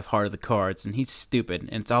idea of Heart of the Cards, and he's stupid,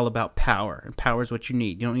 and it's all about power, and power is what you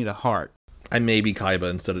need. You don't need a heart. I may be Kaiba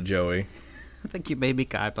instead of Joey. I think you may be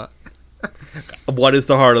Kaiba. What is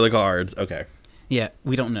the heart of the cards? Okay. Yeah,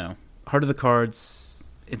 we don't know. Heart of the Cards,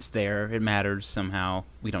 it's there. It matters somehow.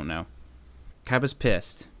 We don't know. Kaiba's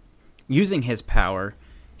pissed. Using his power,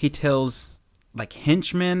 he tells, like,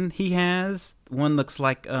 henchmen he has. One looks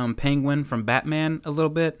like Penguin from Batman a little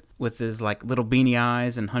bit, with his, like, little beanie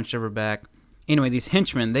eyes and hunched over back. Anyway, these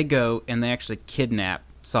henchmen, they go and they actually kidnap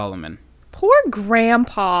Solomon. Poor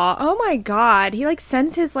Grandpa. Oh my god. He, like,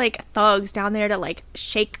 sends his, like, thugs down there to, like,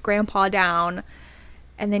 shake Grandpa down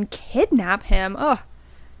and then kidnap him. Ugh.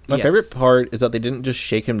 My Yes. favorite part is that they didn't just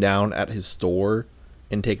shake him down at his store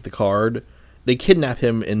and take the card. They kidnap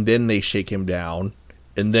him and then they shake him down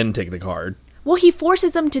and then take the card. Well, he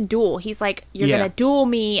forces them to duel. He's like, you're Yeah. going to duel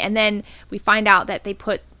me. And then we find out that they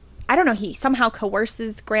put, I don't know, he somehow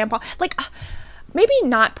coerces Grandpa. Like, maybe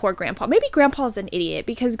not poor Grandpa. Maybe Grandpa's an idiot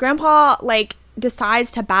because Grandpa, like,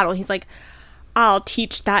 decides to battle. He's like, I'll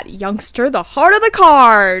teach that youngster the heart of the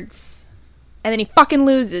cards. And then he fucking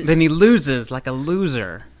loses. Then he loses like a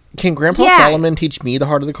loser. Can Grandpa Yeah. Solomon teach me the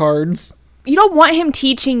heart of the cards? You don't want him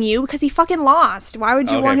teaching you because he fucking lost. Why would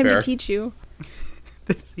you Okay, want him fair. to teach you?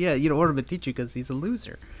 Yeah, you don't want him to teach you because he's a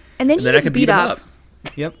loser. And then And he then I gets can beat beat him up.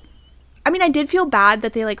 up. Yep. I mean, I did feel bad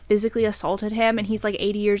that they like physically assaulted him and he's like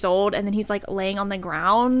 80 years old and then he's like laying on the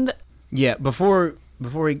ground. Yeah, before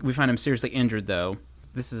we find him seriously injured, though,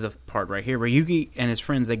 this is a part right here where Yugi and his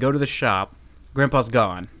friends, they go to the shop. Grandpa's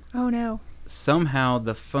gone. Oh no. Somehow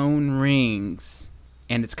the phone rings,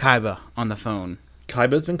 and it's Kaiba on the phone.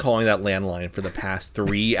 Kaiba's been calling that landline for the past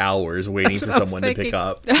 3 hours waiting That's for what I was someone to pick thinking.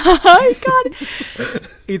 up. Oh god.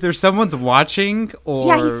 Either someone's watching or...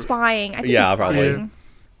 Yeah, he's spying. I think Yeah, he's probably. spying.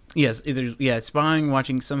 Yes, either spying,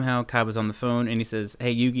 watching. Somehow Kaiba's on the phone, and he says,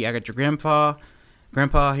 "Hey, Yugi, I got your grandpa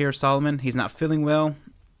here, Solomon. He's not feeling well."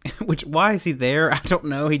 Which, why is he there? I don't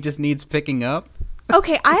know. He just needs picking up.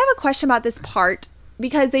 Okay, I have a question about this part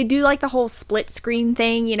because they do like the whole split screen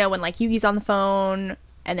thing, you know, when like Yugi's on the phone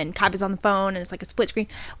and then Kaiba's on the phone and it's like a split screen.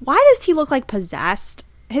 Why does he look like possessed?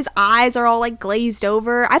 His eyes are all like glazed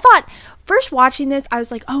over. I thought first watching this, I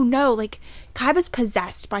was like, oh no, like Kaiba's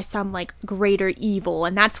possessed by some like greater evil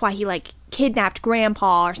and that's why he like kidnapped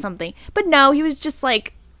Grandpa or something. But no, he was just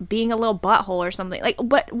like being a little butthole or something. Like,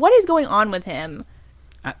 but what is going on with him?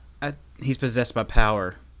 He's possessed by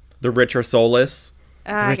power. The rich are soulless.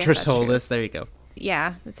 I guess Richer that's true. soulless. There you go.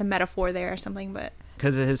 Yeah, it's a metaphor there or something, but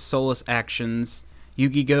Because of his soulless actions,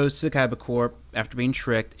 Yugi goes to the Kaiba Corp after being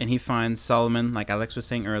tricked, and he finds Solomon, like Alex was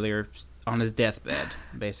saying earlier, on his deathbed,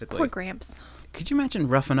 basically. poor Gramps. Could you imagine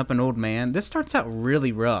roughing up an old man? This starts out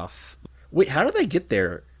really rough. Wait, how did they get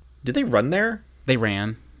there? Did they run there? They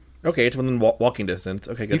ran. Okay, it's within walking distance.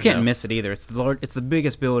 Okay, good. You to can't know. miss it either. It's the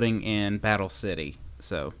biggest building in Battle City.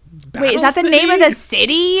 So Wait, is that the Battle name of the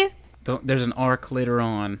City? city? there's an arc later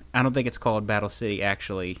on. I don't think it's called Battle City,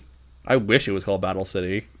 actually. I wish it was called Battle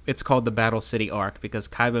City. It's called the Battle City arc because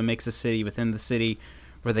Kaiba makes a city within the city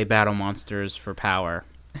where they battle monsters for power.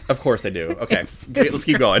 Of course they do. Okay, let's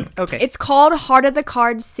keep going. Okay. It's called Heart of the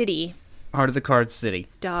Cards City. Heart of the Cards City.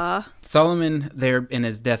 Duh. Solomon, there in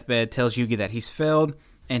his deathbed, tells Yugi that he's failed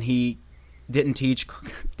and he didn't teach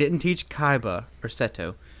Kaiba or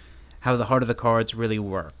Seto how the Heart of the Cards really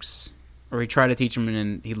works. Or he tried to teach him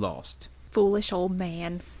and he lost. Foolish old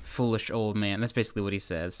man. Foolish old man. That's basically what he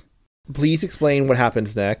says. Please explain what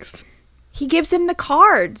happens next. He gives him the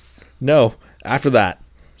cards. No, after that,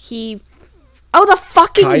 Oh, the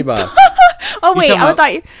fucking... Kaiba. Oh, wait, talking I about-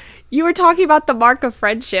 thought you were talking about the mark of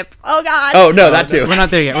friendship. Oh, God. Oh no, that too. We're not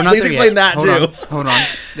there yet. We're not Please there explain yet. that Hold too. On. Hold on.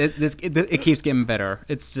 It keeps getting better.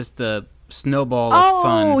 It's just a snowball of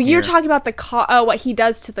fun. Oh, here. you're talking about the what he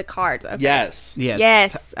does to the cards. Okay. Yes. Yes.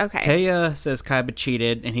 Yes, okay. Taya says Kaiba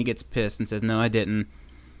cheated, and he gets pissed and says, "No, I didn't."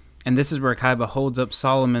 And this is where Kaiba holds up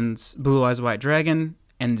Solomon's Blue Eyes White Dragon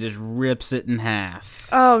and just rips it in half.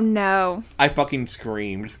 Oh, no. I fucking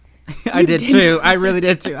screamed. I did too. I really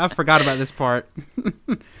did too. I forgot about this part.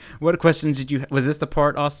 What questions did you? Was this the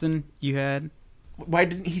part, Austin, you had? Why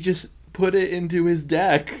didn't he just put it into his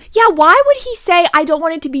deck? Yeah, why would he say, I don't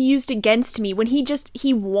want it to be used against me when he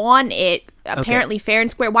won it, apparently fair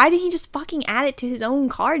and square? Why didn't he just fucking add it to his own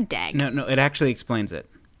card deck? No, it actually explains it.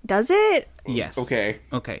 Does it? Yes. Okay.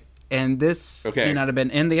 Okay. And this Okay. may not have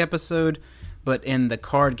been in the episode, but in the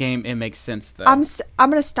card game, it makes sense, though. I'm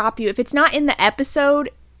going to stop you. If it's not in the episode,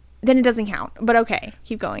 then it doesn't count. But okay,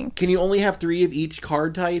 keep going. Can you only have 3 of each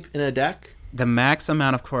card type in a deck? The max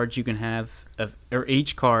amount of cards you can have, or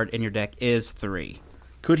each card in your deck is 3.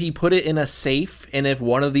 Could he put it in a safe, and if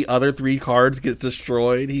one of the other 3 cards gets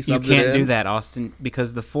destroyed, he You subs it can't in? do that, Austin,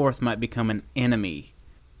 because the 4th might become an enemy.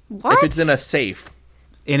 What? If it's in a safe.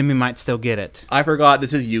 Enemy might still get it. I forgot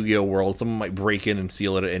this is Yu-Gi-Oh! World. Someone might break in and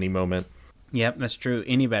steal it at any moment. Yep, that's true.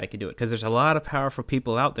 Anybody could do it, because there's a lot of powerful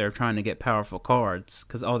people out there trying to get powerful cards,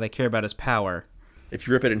 because all they care about is power. If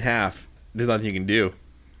you rip it in half, there's nothing you can do.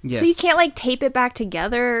 Yes. So you can't, like, tape it back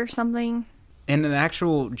together or something? In an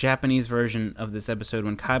actual Japanese version of this episode,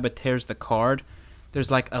 when Kaiba tears the card,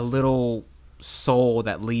 there's like a little soul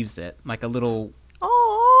that leaves it. Like a little...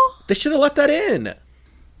 Oh. They should have left that in.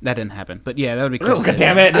 That didn't happen. But yeah, that would be cool. Oh, God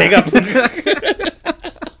damn it, Jacob.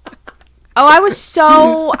 Oh, I was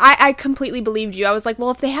so I completely believed you. I was like, well,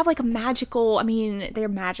 if they have like a magical, I mean, they're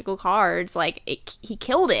magical cards. Like he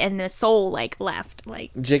killed it, and the soul like left.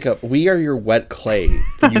 Like Jacob, we are your wet clay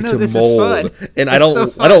for you know, to this is mold, fun. and It's so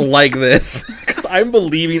fun. I don't like this. 'Cause I'm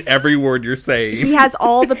believing every word you're saying. he has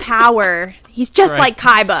all the power. He's just Right. like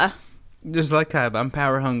Kaiba. Just like Kaiba, I'm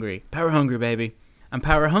power hungry. Power hungry, baby. I'm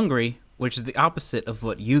power hungry, which is the opposite of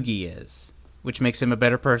what Yugi is, which makes him a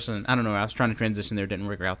better person. I don't know. I was trying to transition there. Didn't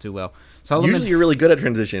work out too well. Solomon, Usually, you're really good at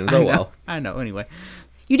transitions. I Oh know, well. I know. Anyway,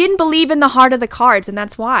 You didn't believe in the heart of the cards, and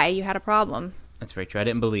that's why you had a problem. that's very true. I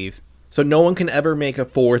didn't believe. So no one can ever make a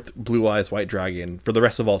fourth Blue Eyes White Dragon for the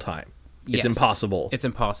rest of all time. It's Yes. impossible It's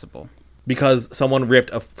impossible. because someone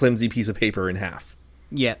ripped a flimsy piece of paper in half.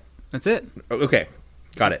 Yeah, that's it. Okay,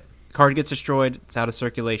 got it. Card gets destroyed. It's out of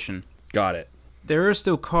circulation. Got it. There are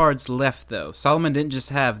still cards left, though. Solomon didn't just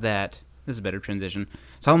have that. This is a better transition.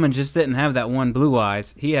 Solomon just didn't have that one Blue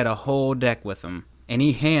Eyes. He had a whole deck with him. And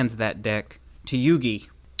he hands that deck to Yugi.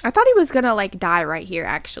 I thought he was gonna like die right here,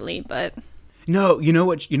 actually, but No, you know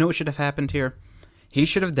what should have happened here? He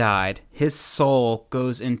should have died. His soul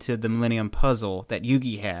goes into the Millennium Puzzle that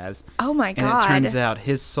Yugi has. oh my And god! it turns out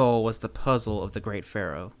his soul was the puzzle of the Great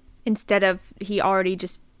Pharaoh. Instead of he already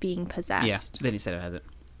just being Yeah, possessed. then he said it has it.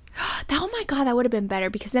 Oh my god, that would have been better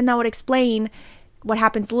because then that would explain what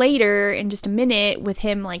happens later in just a minute with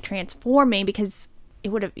him like transforming because it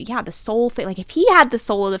would have the soul thing. Like if he had the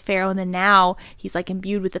soul of the pharaoh and then now he's like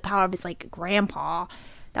imbued with the power of his like grandpa,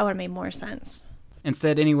 that would have made more sense.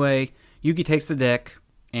 Instead, anyway, Yugi takes the deck,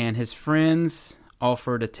 and his friends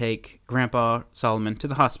offer to take Grandpa Solomon to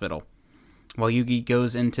the hospital, while Yugi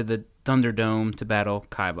goes into the Thunderdome to battle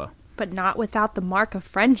Kaiba. But not without the mark of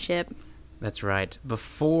friendship. That's right.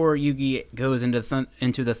 Before Yugi goes into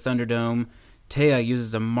the Thunderdome, Taya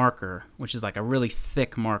uses a marker, which is like a really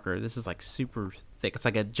thick marker. This is like super thick. It's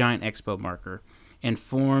like a giant expo marker, and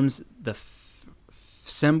forms the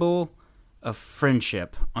symbol of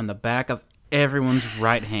friendship on the back of everyone's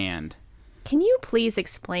right hand. Can you please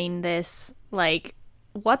explain this? Like,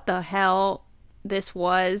 what the hell this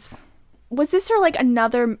was? Was this or like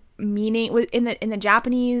another meaning in the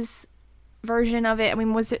Japanese version of it? I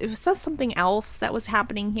mean, was that something else that was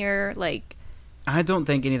happening here? Like, I don't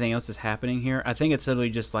think anything else is happening here. I think it's literally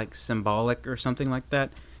just like symbolic or something like that.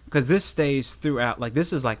 Because this stays throughout. Like,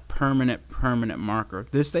 this is like permanent marker.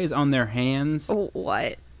 This stays on their hands.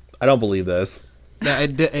 what? I don't believe this. Yeah,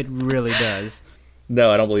 it really does. No,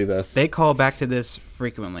 I don't believe this. They call back to this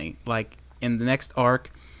frequently. Like, in the next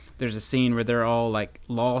arc, there's a scene where they're all like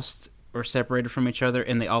lost or separated from each other,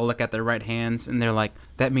 and they all look at their right hands, and they're like,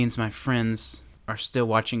 that means my friends are still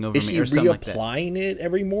watching over Is me, she or something like that. reapplying it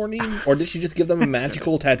every morning, or did she just give them a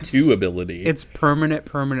magical tattoo ability? It's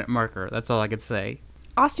permanent marker. That's all I could say.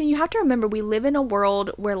 Austin, you have to remember we live in a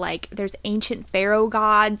world where like there's ancient pharaoh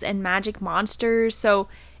gods and magic monsters. So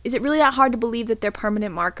is it really that hard to believe that their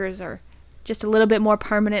permanent markers are just a little bit more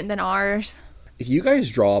permanent than ours? If you guys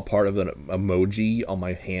draw a part of an emoji on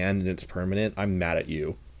my hand and it's permanent, I'm mad at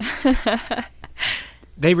you.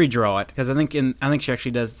 They redraw it because I think she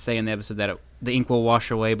actually does say in the episode that the ink will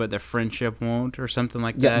wash away, but their friendship won't, or something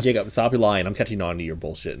like Yeah, that. Jacob, stop your lying. I'm catching on to your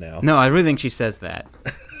bullshit now. No, I really think she says that.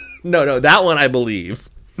 No, that one I believe.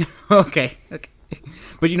 Okay.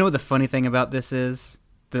 But you know what the funny thing about this is?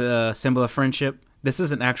 The symbol of friendship? This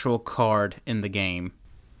is an actual card in the game.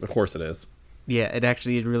 Of course it is. Yeah,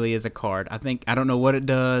 it really is a card. I don't know what it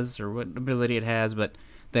does or what ability it has, but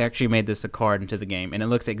they actually made this a card into the game, and it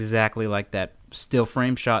looks exactly like that still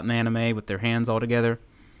frame shot in the anime with their hands all together.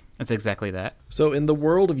 It's exactly that. So in the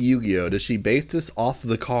world of Yu-Gi-Oh, does she base this off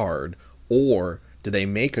the card, or do they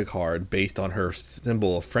make a card based on her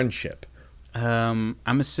symbol of friendship? I'm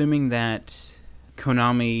assuming that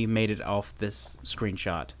Konami made it off this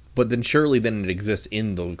screenshot. But then surely then it exists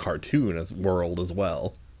in the cartoon as world as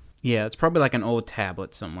well. Yeah, it's probably like an old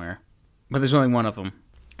tablet somewhere. But there's only one of them.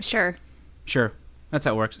 Sure. Sure, that's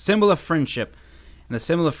how it works. Symbol of friendship. And the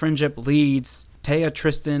symbol of friendship leads Taya,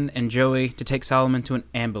 Tristan, and Joey to take Solomon to an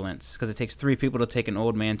ambulance, because it takes 3 people to take an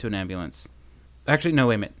old man to an ambulance. Actually, no,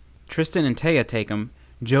 wait a minute. Tristan and Taya take him.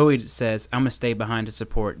 Joey says, I'm going to stay behind to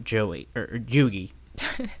support Yugi.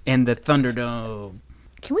 And the Thunderdome.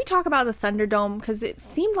 Can we talk about the Thunderdome? Because it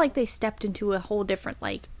seemed like they stepped into a whole different,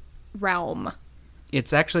 like, realm.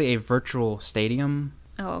 It's actually a virtual stadium,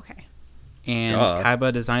 Oh, okay. and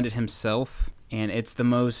Kaiba designed it himself, and it's the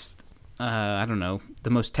most, the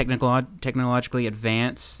most technologically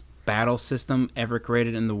advanced battle system ever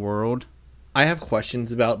created in the world. I have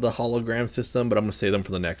questions about the hologram system, but I'm going to save them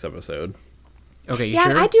for the next episode. Okay, you Yeah,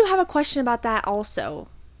 sure? I do have a question about that also.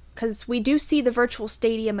 Because we do see the virtual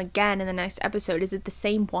stadium again in the next episode. Is it the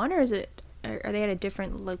same one or is it are they at a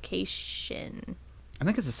different location? I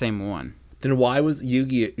think it's the same one. Then why was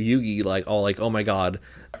Yugi like all like, oh my god,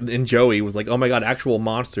 and Joey was like, oh my god, actual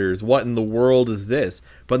monsters, what in the world is this?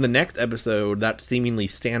 But in the next episode, that's seemingly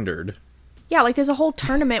standard. Yeah, like there's a whole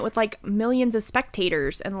tournament with like millions of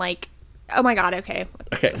spectators and like, oh my god, okay.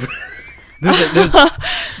 Okay.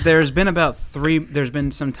 There's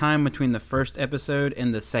been some time between the first episode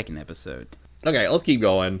and the second episode. Okay, let's keep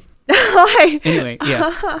going. Anyway,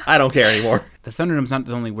 yeah. I don't care anymore. The Thunderdome's not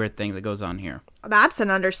the only weird thing that goes on here. That's an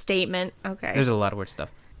understatement. Okay. There's a lot of weird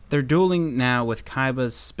stuff. They're dueling now with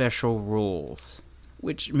Kaiba's special rules,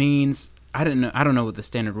 which means I don't know what the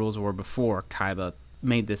standard rules were before Kaiba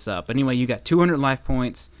made this up. Anyway, you got 200 life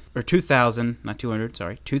points, or 2,000, not 200,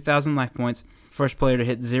 sorry, 2,000 life points. First player to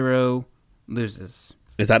hit 0 loses.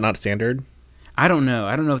 Is that not standard? I don't know.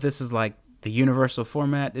 I don't know if this is like the universal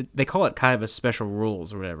format. They call it Kaiba's special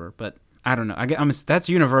rules or whatever, but I don't know. That's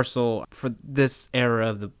universal for this era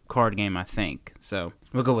of the card game, I think. So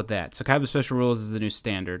we'll go with that. So Kaiba's special rules is the new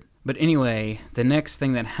standard. But anyway, the next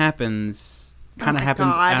thing that happens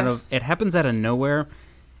happens out of nowhere.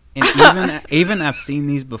 And even I've seen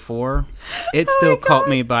these before, it still caught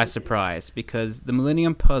me by surprise because the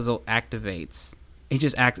Millennium Puzzle activates. He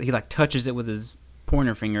like touches it with his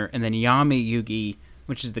pointer finger, and then Yami Yugi,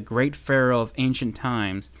 which is the great pharaoh of ancient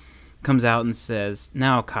times, comes out and says,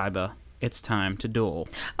 "Now, Kaiba, it's time to duel."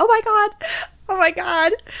 Oh my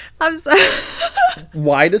god. I'm sorry.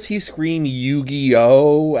 Why does he scream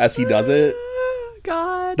Yu-Gi-Oh as he does it?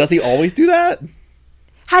 God. Does he always do that?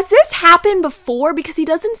 Has this happened before? Because he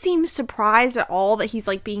doesn't seem surprised at all that he's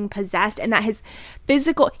like being possessed and that his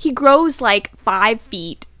he grows like 5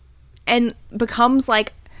 feet and becomes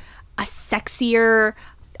like a sexier,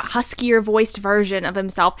 huskier voiced version of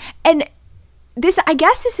himself. And I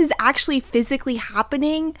guess this is actually physically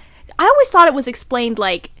happening. I always thought it was explained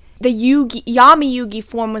like the Yami Yugi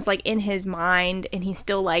form was like in his mind and he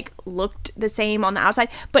still like looked the same on the outside.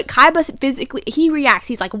 But Kaiba physically, he reacts.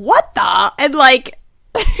 He's like, what the? And like,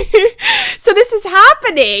 so this is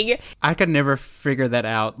happening. I could never figure that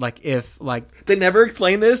out. Like if like they never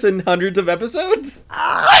explain this in hundreds of episodes.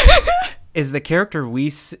 Is the character we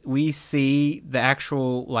see the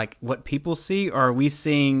actual like what people see, or are we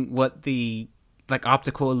seeing what the like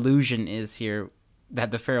optical illusion is here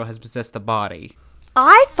that the pharaoh has possessed the body?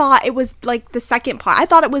 I thought it was like the second part. I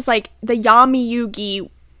thought it was like the Yami Yugi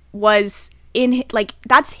was in like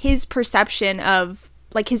that's his perception of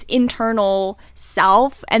like his internal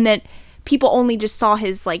self, and that people only just saw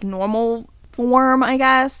his like normal form, I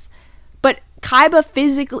guess. But Kaiba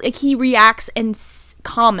physically, like, he reacts and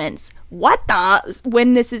comments, "What the?"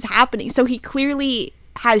 when this is happening. So he clearly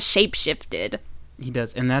has shapeshifted. He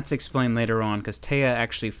does, and that's explained later on because Taya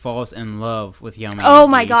actually falls in love with Yami. Oh Yugi.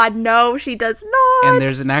 my god, no, she does not. And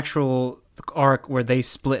there's an actual arc where they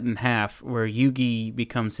split in half, where Yugi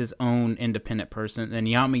becomes his own independent person, and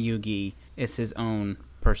Yami Yugi is his own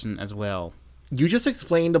person as well. You just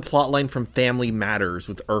explained a plotline from Family Matters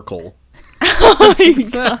with Urkel. Oh my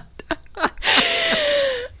god.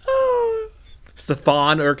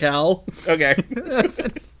 Stefan Urkel. Okay.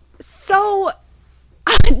 So,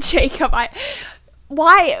 Jacob,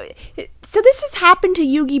 why? So this has happened to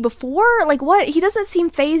Yugi before? Like, what? He doesn't seem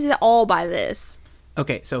fazed at all by this.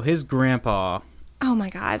 Okay, so his grandpa. Oh my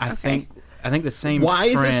god. I think the same.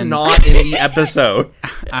 Why friend, is this not in the episode?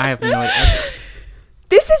 I have no idea.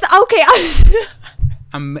 This is okay.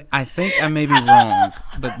 I think I may be wrong,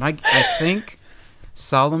 but I think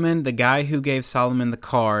Solomon, the guy who gave Solomon the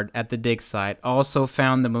card at the dig site, also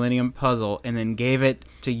found the Millennium Puzzle and then gave it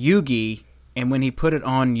to Yugi. And when he put it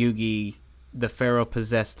on Yugi, the pharaoh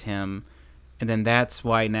possessed him. And then that's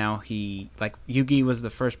why now Yugi was the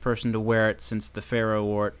first person to wear it since the pharaoh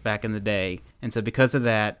wore it back in the day. And so because of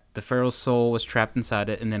that, the pharaoh's soul was trapped inside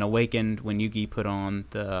it and then awakened when Yugi put on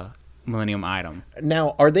the Millennium item.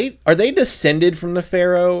 Now, are they descended from the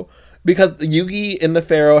pharaoh? Because Yugi and the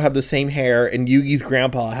pharaoh have the same hair, and Yugi's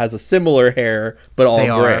grandpa has a similar hair, but all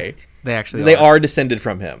gray. They are descended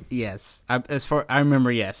from him. Yes. I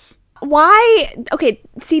remember, yes. Why? Okay,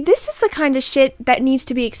 see, this is the kind of shit that needs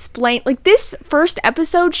to be explained. Like, this first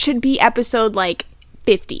episode should be episode, like,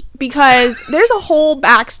 50. Because there's a whole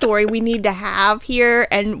backstory we need to have here,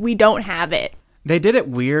 and we don't have it. They did it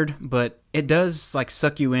weird, but it does, like,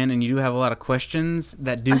 suck you in, and you do have a lot of questions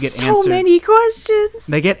that do get answered. So many questions.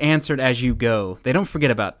 They get answered as you go. They don't forget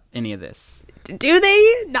about any of this. Do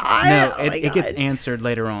they not? No, it gets answered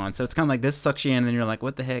later on. So it's kind of like this sucks you in, and then you're like,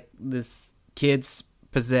 what the heck? This kid's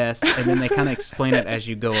possessed, and then they kind of explain it as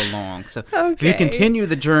you go along. So if you continue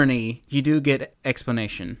the journey, you do get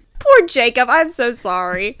explanation. Poor Jacob. I'm so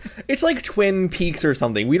sorry. It's like Twin Peaks or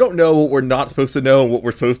something. We don't know what we're not supposed to know and what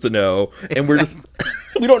we're supposed to know. And we're just...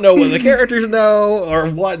 we don't know what the characters know or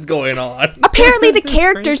what's going on. Apparently, the That's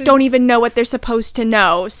characters crazy. don't even know what they're supposed to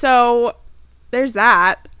know. So, there's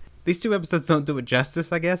that. These two episodes don't do it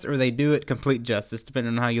justice, I guess, or they do it complete justice,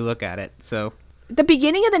 depending on how you look at it. So, The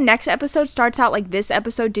beginning of the next episode starts out like this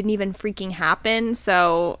episode didn't even freaking happen.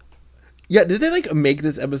 So, Yeah, did they like make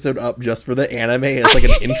this episode up just for the anime as like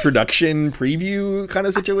an introduction preview kind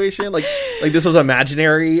of situation? Like this was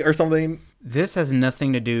imaginary or something? this has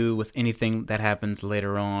nothing to do with anything that happens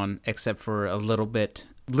later on, except for a little bit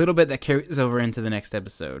that carries over into the next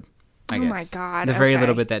episode. I guess. my God, The very okay.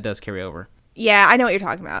 little bit that does carry over. yeah, I know what you're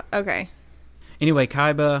talking about. Okay. Anyway,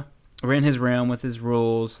 Kaiba, we're in his realm with his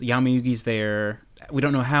rules. Yamayugi's there. We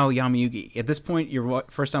don't know how Yamayugi... At this point,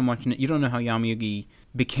 first time watching it, you don't know how Yamayugi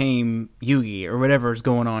became Yugi or whatever's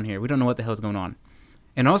going on here. We don't know what the hell's going on.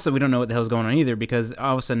 And also, we don't know what the hell's going on either, because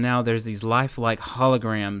all of a sudden now there's these lifelike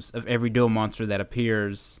holograms of every duel monster that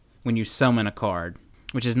appears when you summon a card,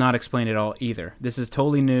 which is not explained at all either. This is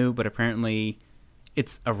totally new, but apparently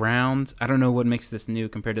it's around. I don't know what makes this new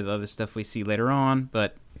compared to the other stuff we see later on,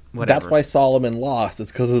 but whatever. That's why Solomon lost.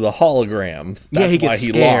 It's because of the holograms. That's Yeah, he why gets he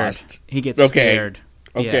scared. lost. He gets Okay. scared.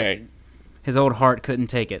 Okay. Yeah. His old heart couldn't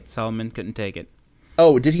take it. Solomon couldn't take it.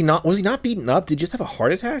 Oh, did he not? Was he not beaten up? Did he just have a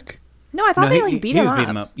heart attack No, I thought they like beat he him was up. beating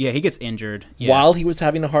him up. Yeah, he gets injured. Yeah. while he was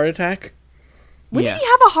having a heart attack? When Yeah. did he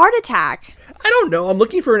have a heart attack? I don't know. I'm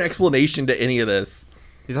looking for an explanation to any of this.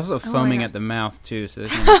 He's also my foaming God. at the mouth too, so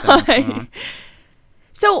there's no understand what's going on.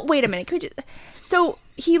 So, wait a minute. Can we just... So,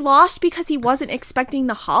 he lost because he wasn't expecting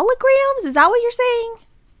the holograms? Is that what you're saying?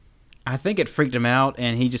 I think it freaked him out,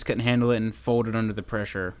 and he just couldn't handle it and folded under the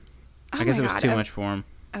pressure. I guess my it was God. too much for him.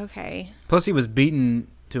 Okay. Plus, he was beaten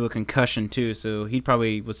to a concussion too, so he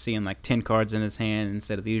probably was seeing like 10 cards in his hand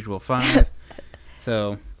instead of the usual 5.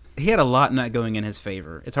 So he had a lot not going in his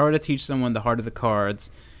favor. It's hard to teach someone the heart of the cards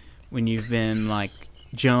when you've been like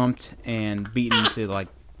jumped and beaten to like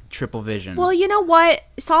triple vision. Well, you know what?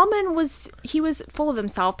 Solomon was full of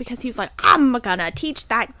himself because he was like, I'm gonna teach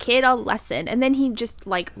that kid a lesson. And then he just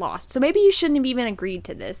like lost. So maybe you shouldn't have even agreed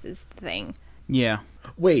to this is the thing. Yeah,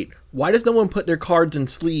 Wait, why does no one put their cards in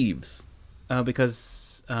sleeves?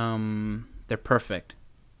 because they're perfect.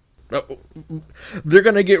 Oh, they're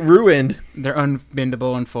gonna get ruined. They're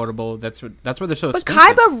unbendable, unfoldable. That's what they're so But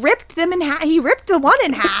expensive. Kaiba ripped them in half. He ripped the one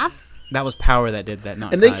in half. That was Power that did that,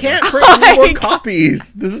 not And they Kaiba. can't print any more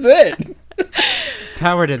copies. This is it.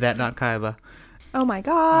 Power did that, not Kaiba. Oh my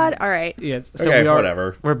god. All right. Yes. So Okay, we are,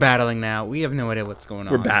 whatever. We're battling now. We have no idea what's going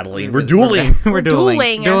on. We're battling. We're dueling. We're dueling.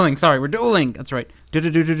 dueling. Dueling. Sorry, we're dueling. That's right.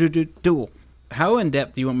 Duel. How in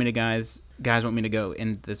depth do you want me to guys want me to go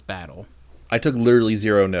in this battle? I took literally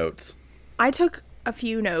 0 notes. I took a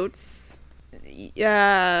few notes. He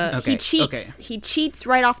Okay, cheats. okay. He cheats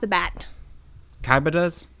right off the bat. Kaiba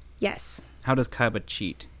does? Yes. How does Kaiba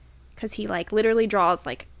cheat? Because he like literally draws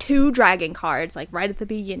like 2 dragon cards like right at the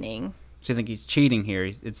beginning. So you think he's cheating here?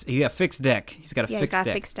 He got a fixed deck. He's got a Yeah, he's fixed got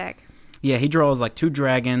deck. a fixed deck. Yeah, he draws like 2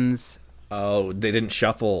 dragons. Oh, they didn't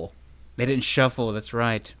shuffle. They didn't shuffle. That's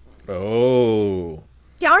right. Oh.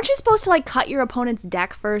 Yeah, aren't you supposed to like cut your opponent's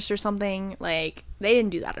deck first or something? Like they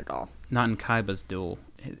didn't do that at all. Not in Kaiba's duel.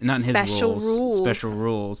 Not in his Special rules. Special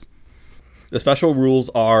rules. The special rules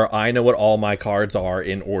are I know what all my cards are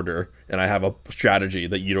in order, and I have a strategy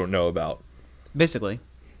that you don't know about. Basically,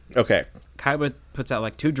 Okay. Kaiba puts out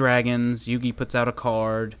like 2 dragons. Yugi puts out a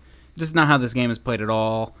card. This is not how this game is played at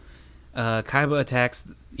all. Kaiba attacks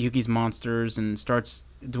Yugi's monsters and starts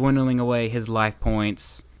dwindling away his life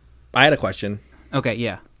points. I had a question. Okay,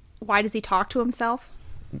 yeah. Why does he talk to himself?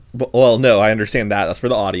 Well, no, I understand that. That's for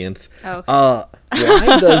the audience. Oh, okay.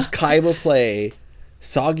 Why does Kaiba play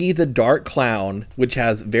Soggy the Dark Clown, which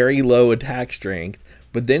has very low attack strength,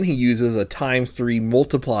 but then he uses a ×3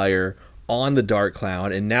 multiplier on the Dark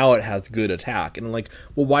Clown, and now it has good attack? And I'm like,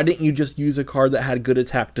 well, why didn't you just use a card that had good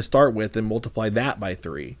attack to start with and multiply that by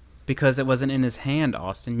 3? Because it wasn't in his hand,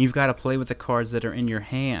 Austin. You've got to play with the cards that are in your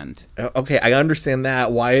hand. Okay, I understand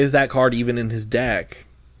that. Why is that card even in his deck?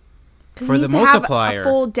 'Cause for he the needs to have multiplier. a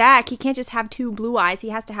full deck. He can't just have 2 blue eyes. He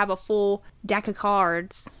has to have a full deck of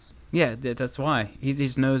cards. Yeah, that's why. He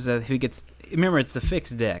just knows that if he gets... Remember, it's the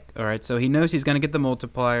fixed deck, all right? So he knows he's going to get the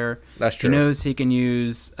multiplier. That's true. He knows he can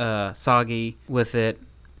use Soggy with it.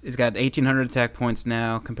 He's got 1,800 attack points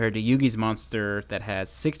now compared to Yugi's monster that has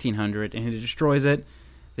 1,600, and he destroys it.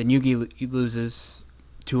 Then Yugi loses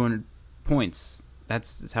 200 points.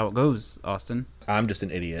 That's how it goes, Austin. I'm just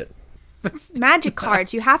an idiot. Magic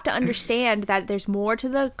cards. You have to understand that there's more to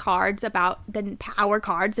the cards than power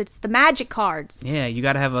cards. It's the magic cards. Yeah, you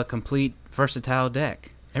got to have a complete versatile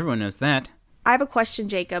deck. Everyone knows that. I have a question,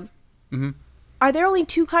 Jacob. Mm-hmm. Are there only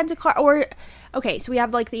two kinds of cards? Or, okay, so we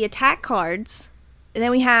have like the attack cards, and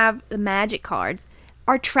then we have the magic cards.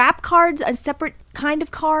 Are trap cards a separate kind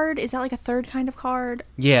of card? Is that like a third kind of card?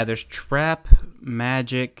 Yeah, there's trap,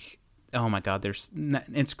 magic. Oh my god,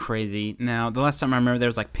 it's crazy. Now, the last time I remember, there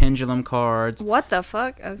was like pendulum cards. What the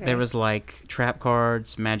fuck? Okay. There was like trap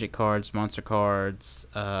cards, magic cards, monster cards.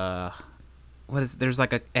 There's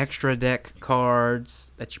like a extra deck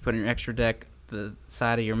cards that you put in your extra deck, the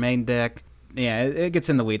side of your main deck. Yeah, it gets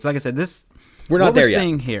in the weeds. Like I said, we're not there yet.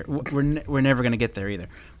 Saying here, we're never gonna get there either.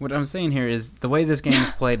 What I'm saying here is the way this game is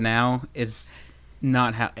played now is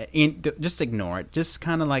not how. Just ignore it. Just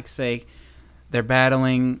kind of like say they're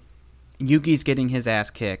battling. Yugi's getting his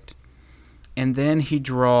ass kicked, and then he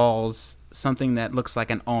draws something that looks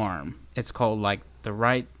like an arm. It's called like the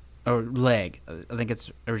right or leg. I think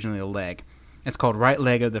it's originally a leg. It's called right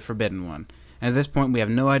leg of the Forbidden One. And at this point, we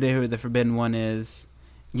have no idea who the Forbidden One is.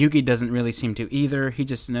 Yugi doesn't really seem to either. He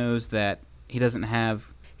just knows that he doesn't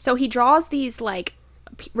have. So he draws these like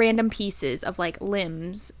random pieces of like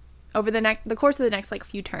limbs over the course of the next like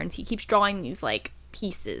few turns. He keeps drawing these like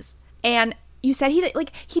pieces, and you said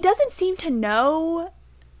he doesn't seem to know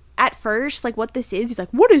at first like what this is. He's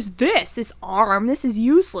like, what is this? This arm? This is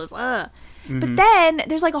useless. Mm-hmm. But then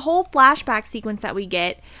there's like a whole flashback sequence that we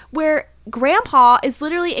get where Grandpa is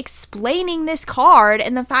literally explaining this card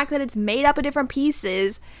and the fact that it's made up of different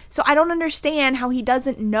pieces. So I don't understand how he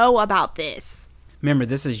doesn't know about this. Remember,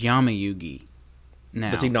 this is Yama Yugi. Now,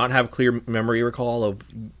 does he not have clear memory recall of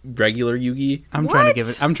regular Yugi? I'm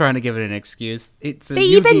trying to give it an excuse. They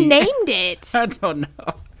even named it. I don't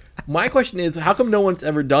know. My question is, how come no one's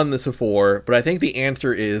ever done this before? But I think the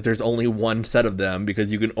answer is there's only one set of them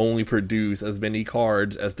because you can only produce as many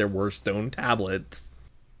cards as there were stone tablets.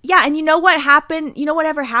 Yeah, and you know what happened? You know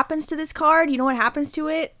whatever happens to this card? You know what happens to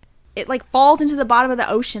it? It like falls into the bottom of the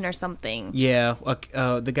ocean or something. Yeah, a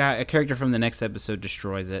character from the next episode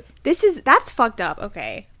destroys it. That's fucked up.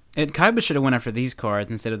 Okay. Kaiba should have went after these cards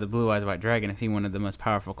instead of the Blue Eyes White Dragon if he wanted the most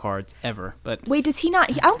powerful cards ever. But wait, does he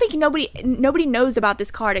not? I don't think nobody knows about this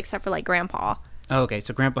card except for like Grandpa. Oh, okay,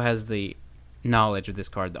 so Grandpa has the knowledge of this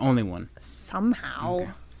card, the only one. Somehow. Okay.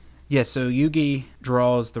 Yeah, so Yugi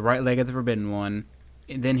draws the right leg of the Forbidden One,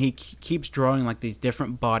 and then he keeps drawing like these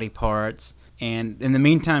different body parts. And in the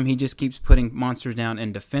meantime, he just keeps putting monsters down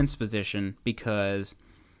in defense position because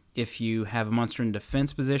if you have a monster in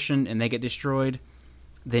defense position and they get destroyed,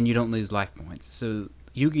 then you don't lose life points. So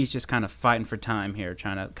Yugi's just kind of fighting for time here,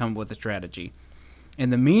 trying to come up with a strategy.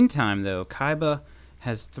 In the meantime, though, Kaiba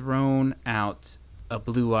has thrown out a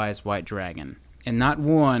Blue Eyes White Dragon. And not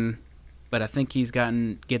one, but I think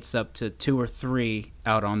gets up to 2 or 3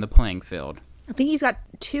 out on the playing field. I think he's got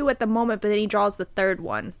 2 at the moment, but then he draws the third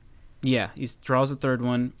one. Yeah, he draws the third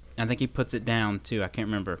one. I think he puts it down, too. I can't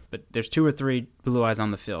remember. But there's 2 or 3 Blue Eyes on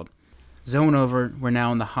the field. Zone over, we're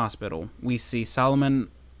now in the hospital. We see Solomon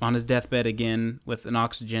on his deathbed again with an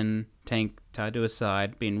oxygen tank tied to his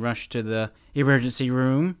side, being rushed to the emergency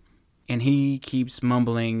room. And he keeps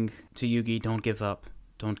mumbling to Yugi, don't give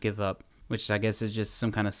up, which I guess is just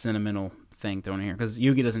some kind of sentimental thing thrown in here. Because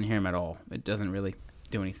Yugi doesn't hear him at all. It doesn't really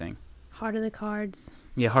do anything. Heart of the cards.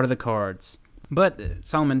 Yeah, heart of the cards. But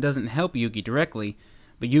Solomon doesn't help Yugi directly,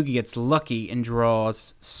 but Yugi gets lucky and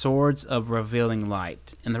draws Swords of Revealing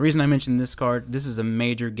Light. And the reason I mentioned this card, this is a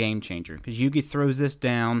major game changer, because Yugi throws this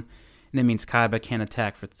down, and it means Kaiba can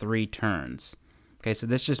attack for 3 turns. Okay, so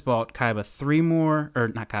this just bought Yugi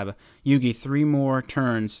 3 more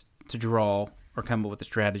turns to draw or come up with a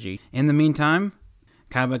strategy. In the meantime,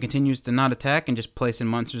 Kaiba continues to not attack and just placing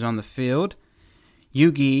monsters on the field.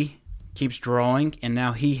 Yugi keeps drawing, and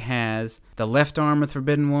now he has the left arm of the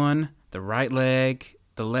Forbidden One, the right leg,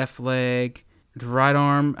 the left leg, the right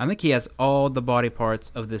arm. I think he has all the body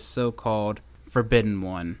parts of this so-called Forbidden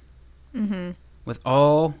One. Mm-hmm. With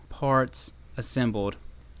all parts assembled,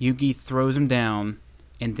 Yugi throws him down,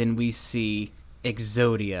 and then we see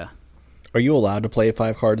Exodia. Are you allowed to play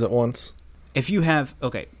 5 cards at once? If you have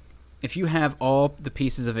all the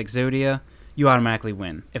pieces of Exodia, you automatically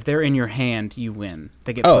win. If they're in your hand, you win.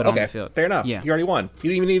 They get put on the field. Fair enough. Yeah. You already won. You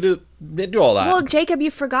didn't even need to do all that. Well, Jacob,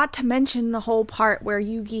 you forgot to mention the whole part where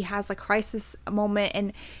Yugi has a crisis moment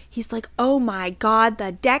and he's like, oh my god,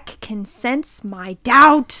 the deck can sense my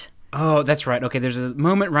doubt. Oh, that's right. Okay, there's a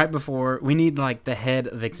moment right before we need like the head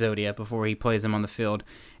of Exodia before he plays him on the field.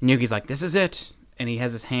 And Yugi's like, this is it. And he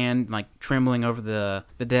has his hand like trembling over the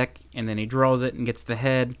deck, and then he draws it and gets the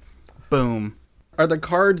head. Boom. Are the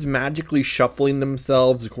cards magically shuffling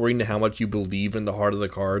themselves according to how much you believe in the heart of the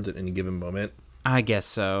cards at any given moment? I guess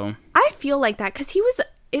so. I feel like that because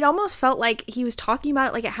it almost felt like he was talking about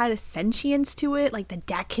it like it had a sentience to it. Like the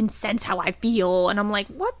deck can sense how I feel. And I'm like,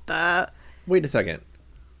 what the? Wait a second.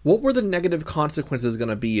 What were the negative consequences going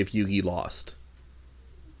to be if Yugi lost?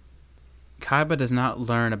 Kaiba does not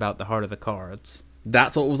learn about the heart of the cards.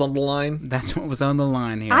 That's what was on the line? That's what was on the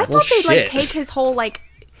line here. I thought they'd like shit. take his whole like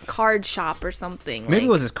card shop or something. Maybe like, it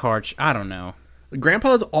was his card. I don't know.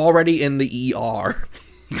 Grandpa's already in the ER.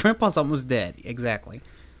 Grandpa's almost dead. Exactly.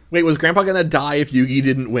 Wait, was Grandpa going to die if Yugi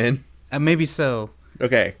didn't win? Maybe so.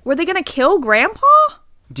 Okay. Were they gonna kill Grandpa?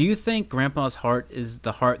 Do you think Grandpa's heart is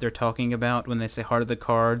the heart they're talking about when they say heart of the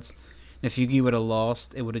cards? If Yugi would have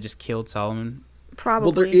lost, it would have just killed Solomon. Probably.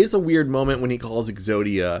 Well, there is a weird moment when he calls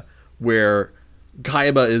Exodia where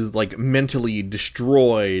Kaiba is like mentally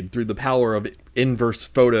destroyed through the power of inverse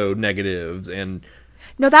photo negatives and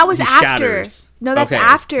No, that was he after. shatters. No, that's Okay.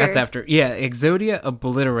 after. That's after. Yeah, Exodia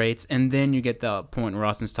obliterates, and then you get the point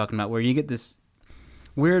Rawson's talking about where you get this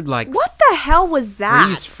weird, like, What the hell was that?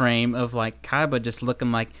 freeze frame of, like, Kaiba just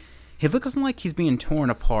looking like... He looks like he's being torn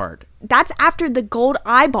apart. That's after the gold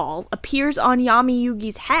eyeball appears on Yami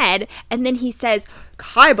Yugi's head, and then he says,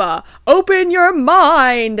 Kaiba, open your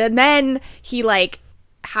mind! And then he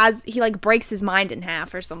breaks his mind in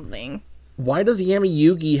half or something. why does Yami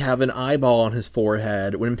Yugi have an eyeball on his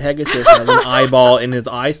forehead when Pegasus has an eyeball in his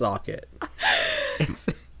eye socket?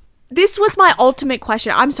 This was my ultimate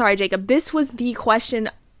question. I'm sorry, Jacob. This was the question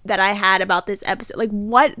that I had about this episode. Like,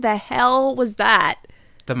 what the hell was that?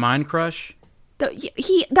 The Mind Crush?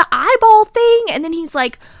 The eyeball thing, and then he's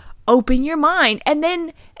like, open your mind. And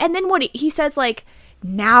then what he says, like,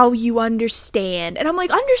 now you understand. And I'm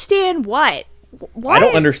like, understand what? What? I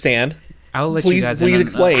don't understand. I'll let Please- you guys please in on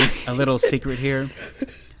explain. a little secret here.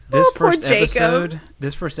 This Oh, poor first Jacob.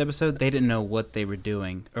 episode, they didn't know what they were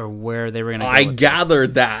doing or where they were going to go I with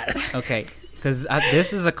gathered that. this. Okay, because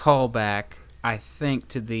this is a callback, I think,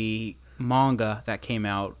 to the manga that came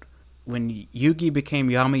out when Yugi became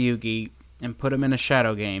Yami Yugi and put him in a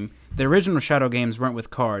shadow game. The original shadow games weren't with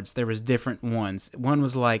cards. There was different ones. One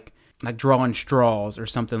was like drawing straws or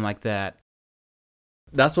something like that.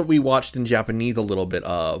 That's what we watched in Japanese a little bit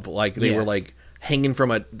of. Like, they were, Yes. like, hanging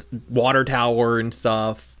from a water tower and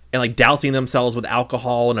stuff. And, like, dousing themselves with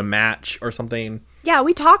alcohol in a match or something. Yeah,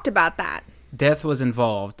 we talked about that. Death was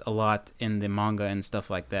involved a lot in the manga and stuff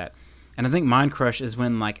like that. And I think Mind Crush is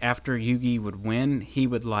when, like, after Yugi would win, he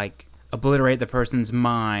would, like, obliterate the person's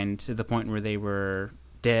mind to the point where they were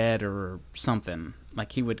dead or something.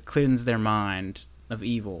 Like, he would cleanse their mind of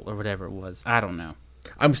evil or whatever it was. I don't know.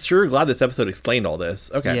 I'm sure glad this episode explained all this.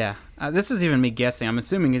 Okay. Yeah. This is even me guessing. I'm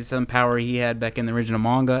assuming it's some power he had back in the original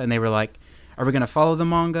manga, and they were like, are we going to follow the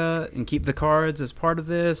manga and keep the cards as part of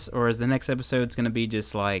this? Or is the next episode's going to be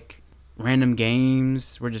just, like, random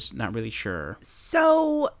games? We're just not really sure.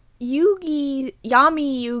 So, Yami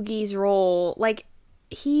Yugi's role, like,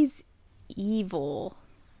 he's evil,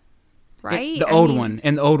 right? The old one.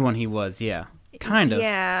 In the old one he was, yeah. Kind of.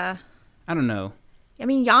 Yeah. I don't know. I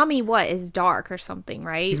mean, Yami, is dark or something,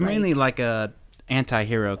 right? He's Like, mainly like a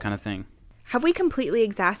anti-hero kind of thing. Have we completely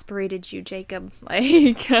exasperated you, Jacob? Like,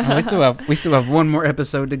 We still have one more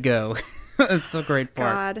episode to go. That's the great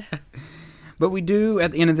part. God. But we do,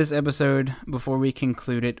 at the end of this episode, before we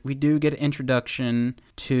conclude it, we do get an introduction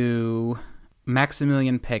to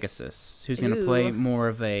Maximilian Pegasus, who's going to play Ooh. more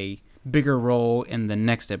of a bigger role in the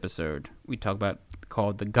next episode we talk about,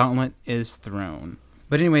 called The Gauntlet is Thrown.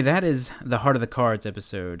 But anyway, that is the Heart of the Cards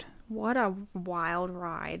episode. What a wild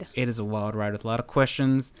ride. It is a wild ride with a lot of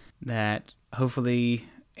questions that hopefully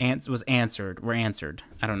were answered.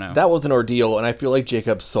 I don't know. That was an ordeal, and I feel like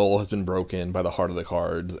Jacob's soul has been broken by the heart of the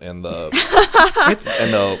cards and the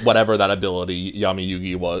and the whatever that ability Yami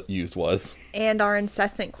Yugi used was. And our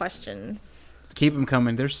incessant questions. Keep them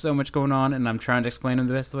coming. There's so much going on, and I'm trying to explain them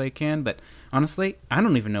the best way I can, but honestly, I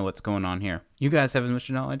don't even know what's going on here. You guys have as much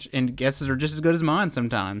knowledge, and guesses are just as good as mine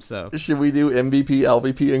sometimes, so. Should we do MVP,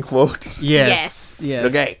 LVP in quotes? Yes.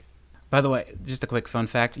 Okay. By the way, just a quick fun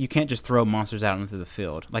fact, you can't just throw monsters out into the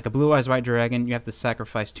field. Like a Blue Eyes White Dragon, you have to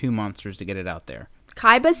sacrifice 2 monsters to get it out there.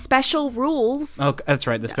 Kaiba's special rules. Oh, that's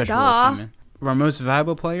right, the special Duh. rules come in. Our most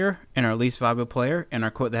valuable player and our least valuable player, and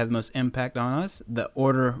our quote that had the most impact on us, the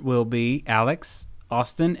order will be Alex,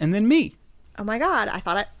 Austin, and then me. Oh my God! I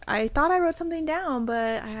thought I wrote something down,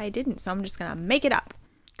 but I didn't. So I'm just gonna make it up.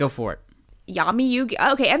 Go for it. Yami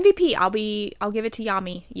Yugi. Okay, MVP. I'll give it to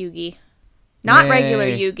Yami Yugi, not Yay. regular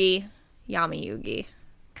Yugi. Yami Yugi,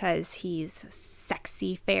 because he's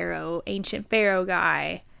sexy pharaoh, ancient pharaoh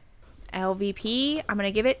guy. LVP, I'm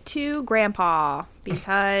gonna give it to Grandpa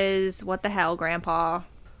because what the hell, Grandpa?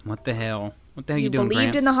 What the hell? What the hell You you doing,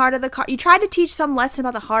 believed Gramps? in the heart of the card. You tried to teach some lesson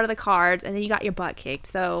about the heart of the cards, and then you got your butt kicked.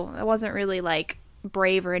 So that wasn't really like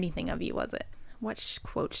brave or anything of you, was it? What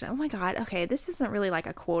quote should I? Oh my god. Okay, this isn't really like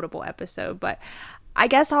a quotable episode, but I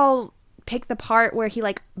guess I'll pick the part where he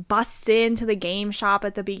like busts into the game shop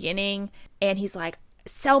at the beginning, and he's like,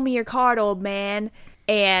 "Sell me your card, old man."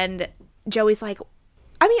 And Joey's like,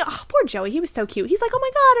 I mean, oh, poor Joey. He was so cute. He's like, "Oh my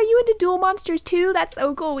god, are you into Duel Monsters too? That's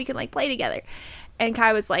so cool. We can like play together." And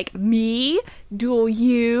Kai was like, "Me? Duel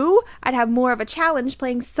you? I'd have more of a challenge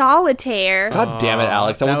playing solitaire." God damn it,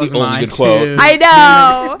 Alex. That, that was the was only mine good quote. too. I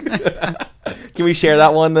know. Can we share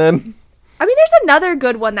that one then? I mean, there's another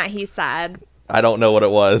good one that he said. I don't know what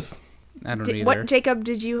it was. I don't either. What, Jacob,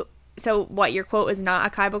 did you... So, what, your quote is not a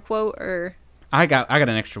Kaiba quote, or... I got an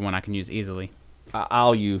extra one I can use easily.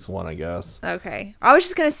 I'll use one, I guess. Okay. I was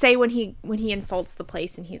just gonna say when he insults the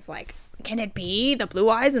place and he's like, "Can it be? The blue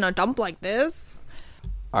eyes in a dump like this?"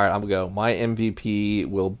 All right, I'm going to go. My MVP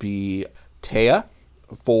will be Taya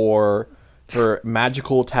for her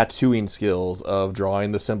magical tattooing skills of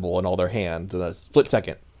drawing the symbol in all their hands in a split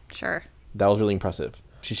second. Sure. That was really impressive.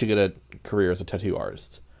 She should get a career as a tattoo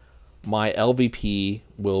artist. My LVP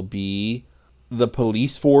will be the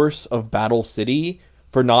police force of Battle City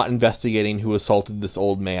for not investigating who assaulted this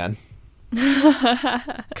old man.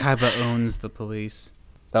 Kaiba owns the police.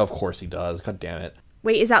 Of course he does. God damn it.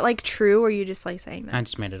 Wait, is that like true, or are you just like saying that? I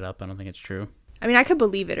just made it up. I don't think it's true. I mean, I could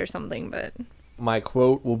believe it or something, but... My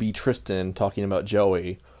quote will be Tristan talking about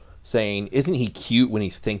Joey, saying, "Isn't he cute when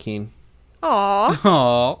he's thinking?" Aw.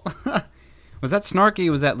 Oh, was that snarky?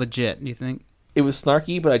 Or was that legit? Do you think? It was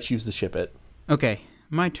snarky, but I choose to ship it. Okay,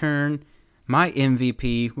 my turn. My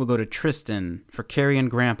MVP will go to Tristan for carrying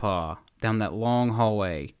Grandpa down that long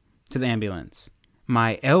hallway to the ambulance.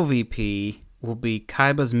 My LVP will be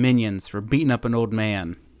Kaiba's minions for beating up an old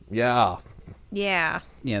man. Yeah. Yeah.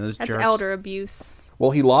 Yeah, those That's jerks. elder abuse.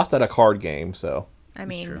 Well, he lost at a card game, so. I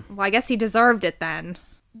mean, true. well, I guess he deserved it then.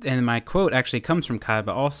 And my quote actually comes from Kaiba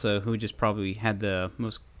also, who just probably had the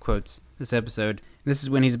most quotes this episode. This is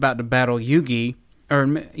when he's about to battle Yugi. I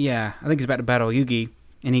think he's about to battle Yugi.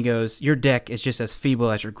 And he goes, "Your deck is just as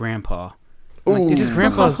feeble as your grandpa." I'm like, dude, his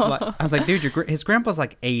grandpa's like... I was like, dude, his grandpa's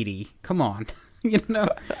like 80. Come on. Give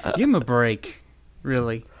him a break.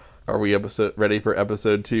 Really. Are we ready for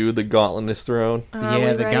episode 2, The Gauntlet is Thrown? Yeah,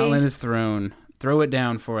 we the ready? gauntlet is thrown. Throw it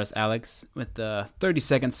down for us, Alex, with the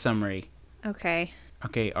 30-second summary. Okay.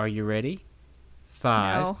 Okay, are you ready?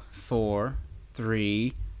 5, No. 4,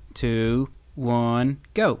 3, 2, 1,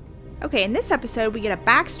 go. Okay, in this episode, we get a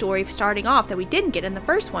backstory starting off that we didn't get in the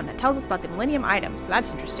first one that tells us about the Millennium items, so that's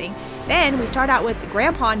interesting. Then we start out with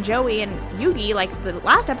Grandpa and Joey and Yugi like the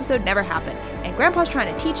last episode never happened, and Grandpa's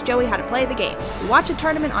trying to teach Joey how to play the game. We watch a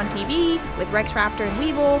tournament on TV with Rex Raptor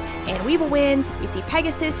and Weevil wins. We see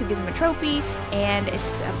Pegasus, who gives him a trophy, and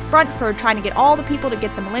it's a front for trying to get all the people to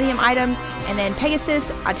get the Millennium items, and then Pegasus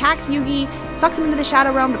attacks Yugi, sucks him into the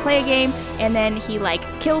Shadow Realm to play a game, and then he like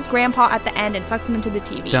kills Grandpa at the end and sucks him into the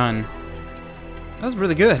TV. Done. That was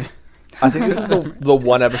really good. I think this is the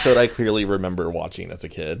one episode I clearly remember watching as a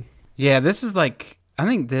kid. Yeah, this is like... I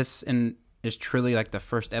think this is truly like the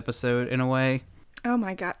first episode in a way. Oh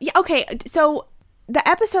my god. Yeah, okay, so the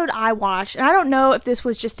episode I watched, and I don't know if this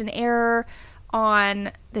was just an error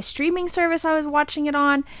on the streaming service I was watching it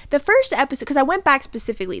on. The first episode, because I went back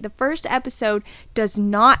specifically, the first episode does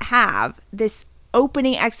not have this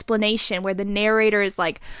opening explanation where the narrator is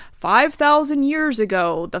like, 5,000 years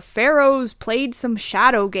ago, the pharaohs played some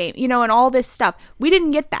shadow game, and all this stuff. We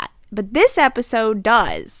didn't get that. But this episode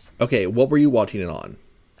does. Okay, what were you watching it on?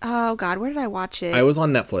 Oh god, where did I watch it? I was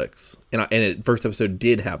on Netflix, and the first episode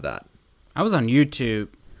did have that. I was on YouTube,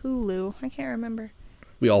 Hulu. I can't remember.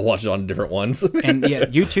 We all watched it on different ones. and yeah,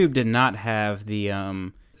 YouTube did not have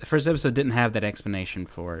the first episode didn't have that explanation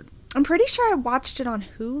for it. I'm pretty sure I watched it on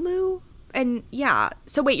Hulu. And yeah,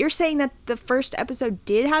 so wait, you're saying that the first episode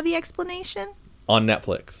did have the explanation? On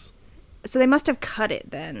Netflix. So they must have cut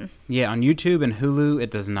it then. Yeah, on YouTube and Hulu, it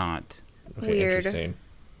does not. Okay, Weird. interesting.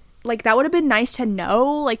 Like, that would have been nice to know,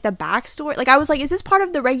 like, the backstory. Like, I was like, is this part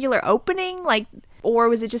of the regular opening? Like, or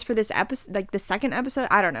was it just for this episode, like, the second episode?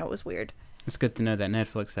 I don't know. It was weird. It's good to know that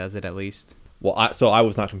Netflix has it at least. Well, I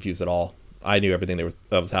was not confused at all. I knew everything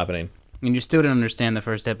that was happening. And you still didn't understand the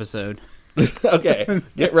first episode. Okay,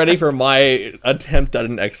 get ready for my attempt at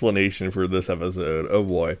an explanation for this episode. Oh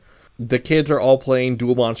boy. The kids are all playing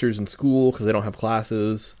Duel Monsters in school because they don't have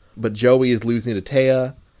classes. But Joey is losing to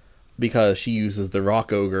Taya because she uses the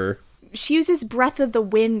Rock Ogre. She uses Breath of the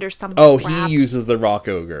Wind or something. Oh, crap. he uses the Rock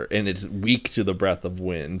Ogre, and it's weak to the Breath of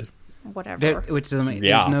Wind. whatever. Which doesn't make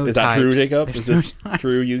Yeah. there's no Is that types. true, Jacob? There's Is no this types.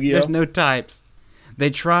 true, Yu-Gi-Oh? There's no types. They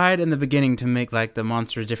tried in the beginning to make like the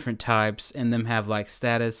monsters different types and them have like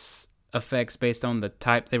status effects based on the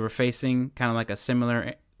type they were facing, kind of like a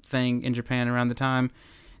similar thing in Japan around the time.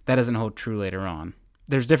 That doesn't hold true later on.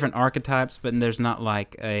 There's different archetypes, but there's not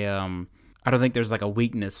like a I don't think there's like a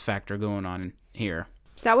weakness factor going on here.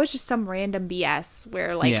 So that was just some random BS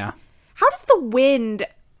where like Yeah. how does the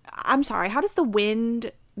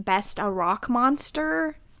wind best a rock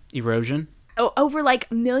monster Erosion. over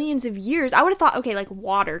like millions of years? I would have thought, okay, like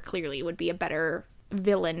water clearly would be a better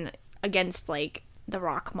villain against like the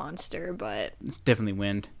rock monster, but Definitely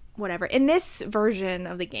wind. whatever. In this version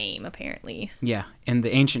of the game, apparently. Yeah. In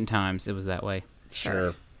the ancient times, it was that way.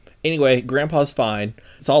 Sure. Anyway, Grandpa's fine.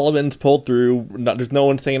 Solomon's pulled through. There's no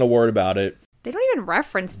one saying a word about it. They don't even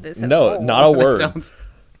reference this at No, all. not a word. Don't-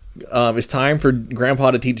 It's time for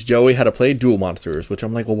Grandpa to teach Joey how to play Duel Monsters, which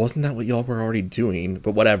I'm like, well, wasn't that what y'all were already doing?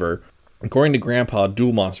 But whatever. According to Grandpa,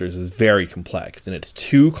 Duel Monsters is very complex, and it's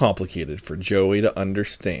too complicated for Joey to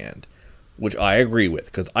understand, which I agree with,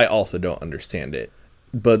 because I also don't understand it.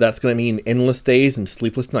 But that's going to mean endless days and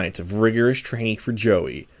sleepless nights of rigorous training for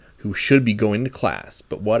Joey, who should be going to class,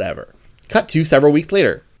 but whatever. Cut to several weeks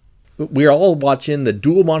later. We're all watching the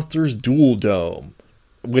Duel Monsters Duel Dome,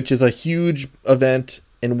 which is a huge event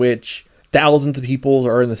in which thousands of people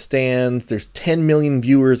are in the stands. There's 10 million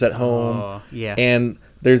viewers at home. Oh, yeah. And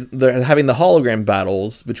they're having the hologram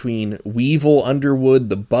battles between Weevil Underwood,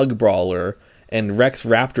 the Bug Brawler, and Rex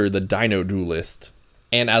Raptor, the Dino Duelist.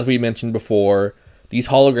 And as we mentioned before, these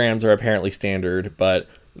holograms are apparently standard, but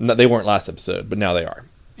they weren't last episode, but now they are.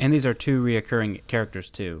 And these are two reoccurring characters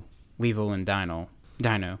too, Weevil and Dino.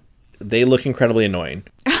 They look incredibly annoying.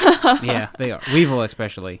 Yeah, they are. Weevil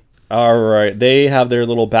especially. All right, they have their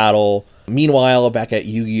little battle. Meanwhile, back at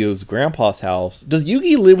Yu-Gi-Oh's grandpa's house, does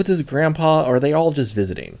Yu-Gi live with his grandpa, or are they all just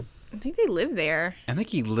visiting? I think they live there. I think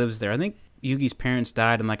he lives there. I think Yugi's parents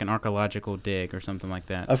died in like an archaeological dig or something like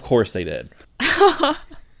that. Of course they did.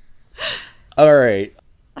 All right.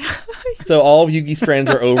 So all of Yugi's friends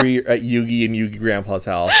are over at Yugi and Yugi grandpa's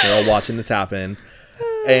house. They're all watching this happen.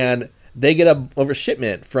 And they get a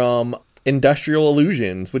shipment from Industrial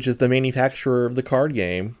Illusions, which is the manufacturer of the card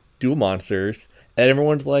game, Duel Monsters. And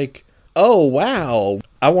everyone's like, oh, wow,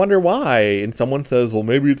 I wonder why. And someone says, well,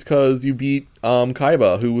 maybe it's because you beat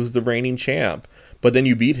Kaiba, who was the reigning champ. But then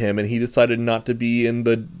you beat him, and he decided not to be in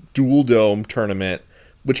the Duel Dome tournament,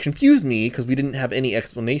 which confused me because we didn't have any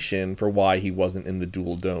explanation for why he wasn't in the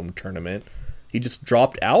Duel Dome tournament. He just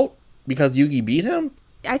dropped out because Yugi beat him?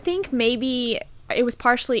 I think maybe it was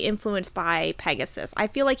partially influenced by Pegasus. I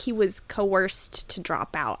feel like he was coerced to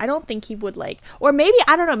drop out. I don't think he would or maybe,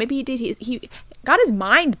 I don't know, maybe he did. He got his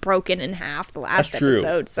mind broken in half the last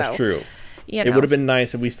episode. So That's true. You know. It would have been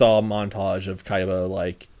nice if we saw a montage of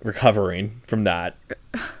Kaiba, recovering from that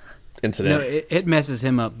incident. No, it messes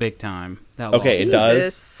him up big time. That Okay, loss. it does.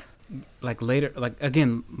 Jesus. Like later,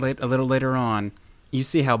 a little later on, you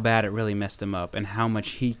see how bad it really messed him up and how much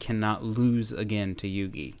he cannot lose again to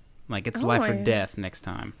Yugi. Like, it's life or yeah. death next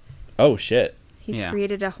time. Oh, shit. He's Yeah.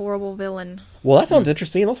 created a horrible villain. Well, that sounds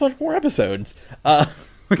interesting. Let's watch more episodes.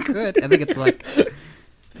 We could. I think it's like...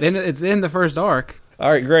 Then it's in the first arc. All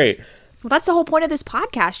right, great. Well, that's the whole point of this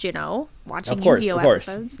podcast, watching Of course, Yu-Gi-Oh of course.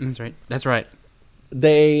 episodes. That's right.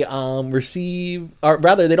 They receive, or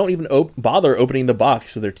rather, they don't even bother opening the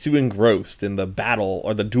box, so they're too engrossed in the battle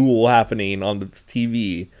or the duel happening on the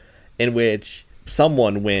TV, in which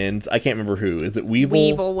someone wins. I can't remember who. Is it Weevil?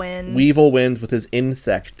 Weevil wins. Weevil wins with his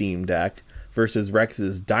insect themed deck versus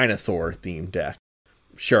Rex's dinosaur themed deck.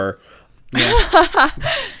 Sure.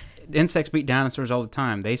 Insects beat dinosaurs all the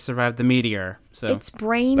time. They survived the meteor. So It's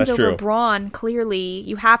brains That's over true. brawn, clearly.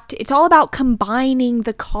 You have to... It's all about combining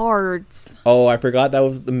the cards. Oh, I forgot that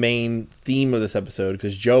was the main theme of this episode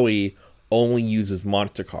because Joey only uses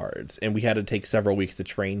monster cards, and we had to take several weeks to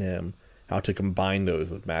train him how to combine those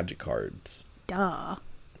with magic cards. Duh.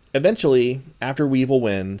 Eventually, after Weevil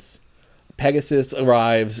wins, Pegasus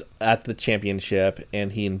arrives at the championship,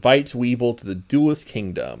 and he invites Weevil to the Duelist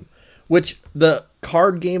Kingdom, which the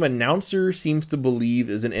card game announcer seems to believe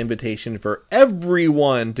is an invitation for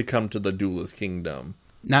everyone to come to the Duelist Kingdom.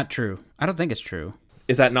 not true. I don't think it's true.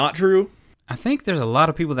 Is that not true? I think there's a lot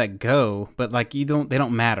of people that go, but like they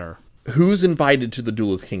don't matter. Who's invited to the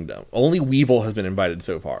Duelist Kingdom? Only Weevil has been invited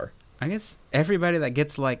so far. I guess everybody that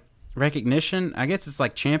gets like recognition, I guess it's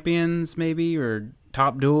like champions maybe or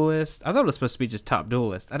top duelist. I thought it was supposed to be just top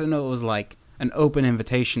duelist. I didn't know it was like an open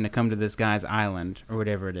invitation to come to this guy's island or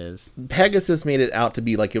whatever it is. Pegasus made it out to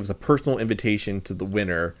be like it was a personal invitation to the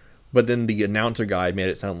winner, but then the announcer guy made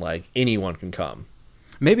it sound like anyone can come.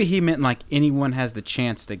 Maybe he meant like anyone has the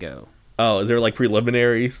chance to go. Oh, is there like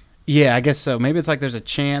preliminaries? Yeah, I guess so. Maybe it's like there's a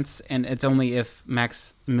chance, and it's only if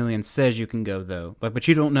Maximilian says you can go, though. Like, but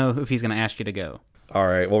you don't know if he's going to ask you to go. All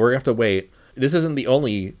right. Well, we're gonna have to wait. This isn't the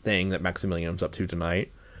only thing that Maximilian's up to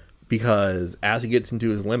tonight, because as he gets into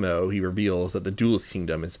his limo, he reveals that the Duelist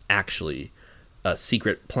Kingdom is actually a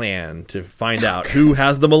secret plan to find out who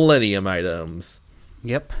has the Millennium items.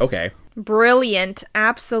 Yep. Okay. Brilliant.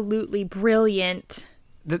 Absolutely brilliant.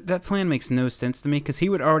 That plan makes no sense to me, because he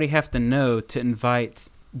would already have to know to invite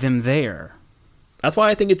them there. That's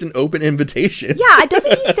why I think it's an open invitation. Yeah,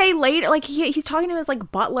 doesn't he say later, like he's talking to his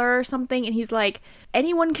like butler or something, and he's like,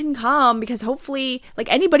 anyone can come because hopefully like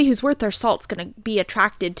anybody who's worth their salt's gonna be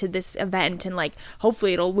attracted to this event, and like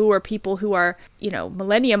hopefully it'll lure people who are, you know,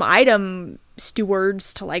 Millennium item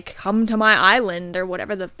stewards to like come to my island or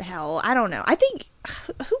whatever the hell. I don't know. I think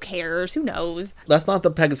who cares? Who knows? That's not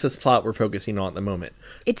the Pegasus plot we're focusing on at the moment.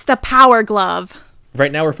 It's the power glove.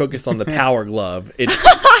 Right now we're focused on the Power Glove. It's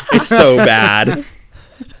so bad.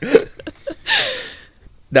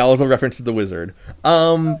 That was a reference to The Wizard.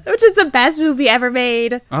 Which is the best movie ever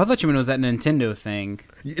made. Oh, I thought you meant it was that Nintendo thing.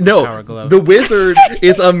 No, Power Glove. The Wizard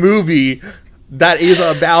is a movie that is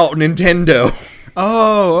about Nintendo.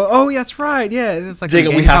 Oh, that's right. Yeah, it's like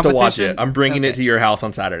Jacob, a we game have to watch competition. it. I'm bringing it Okay. to your house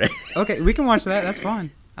on Saturday. Okay, we can watch that. That's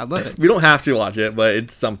fine. I love it. We don't have to watch it, but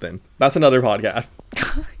it's something. That's another podcast.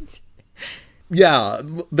 Yeah,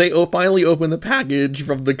 they finally open the package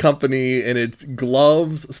from the company, and it's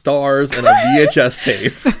gloves, stars, and a VHS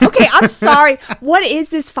tape. Okay, I'm sorry. What is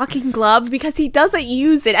this fucking glove? Because he doesn't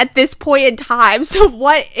use it at this point in time. So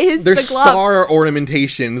what is There's the glove? star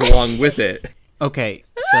ornamentations along with it. Okay,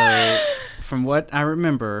 so from what I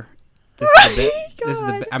remember,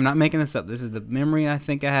 I'm not making this up. This is the memory I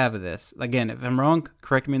think I have of this. Again, if I'm wrong,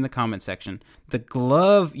 correct me in the comment section. The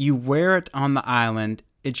glove, you wear it on the island.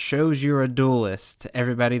 It shows you're a duelist to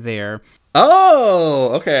everybody there. Oh,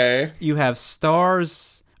 okay. You have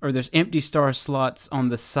stars, or there's empty star slots on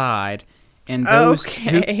the side, and those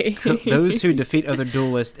those who defeat other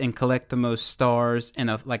duelists and collect the most stars in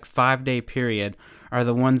a 5-day period are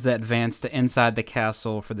the ones that advance to inside the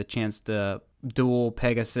castle for the chance to duel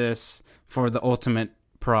Pegasus for the ultimate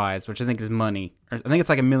prize, which I think is money. I think it's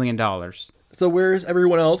like $1 million. So where's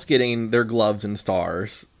everyone else getting their gloves and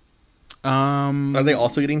stars? Are they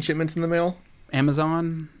also getting shipments in the mail?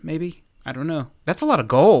 Amazon, maybe? I don't know. That's a lot of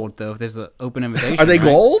gold, though, if there's an open invitation. Are they right?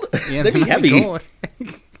 gold? Yeah, They'd be they might be heavy. gold.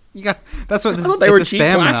 That's what this thought is. they were It's a cheap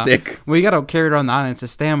stamina. plastic. Well, you got to carry it on the island. It's a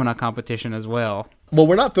stamina competition as well. Well,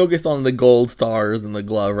 we're not focused on the gold stars and the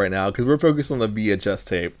glove right now, because we're focused on the VHS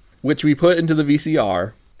tape, which we put into the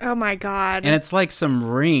VCR. Oh my god. And it's like some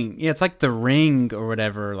ring. Yeah, it's like the ring or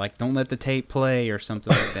whatever. Like, don't let the tape play or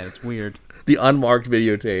something like that. It's weird. The unmarked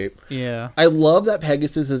videotape. Yeah. I love that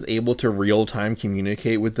Pegasus is able to real-time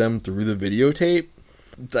communicate with them through the videotape.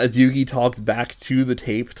 As Yugi talks back to the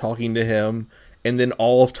tape, talking to him, and then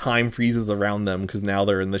all of time freezes around them because now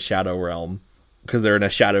they're in the Shadow Realm, because they're in a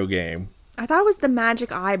Shadow game. I thought it was the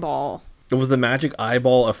magic eyeball. It was the magic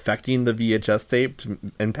eyeball affecting the VHS tape to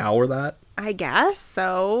empower that? I guess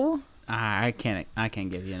so. I can't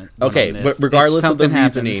give you an Okay, on but this. regardless of the Something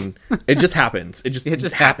happens. reasoning, it just happens. It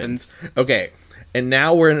just happens. Okay, and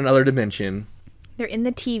now we're in another dimension. They're in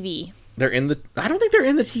the TV. They're in the... I don't think they're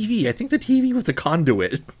in the TV. I think the TV was a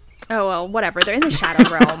conduit. Oh, well, whatever. They're in the Shadow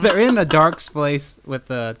Realm. They're in a dark place with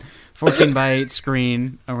a 14:8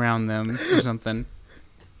 screen around them or something.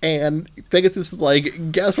 And Pegasus is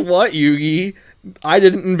like, guess what, Yugi? I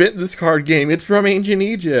didn't invent this card game. It's from ancient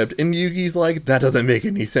Egypt. And Yugi's like, that doesn't make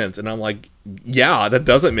any sense. And I'm like, yeah, that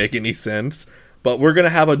doesn't make any sense. But we're going to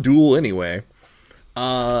have a duel anyway.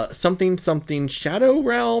 Something Shadow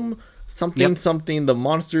Realm. Something the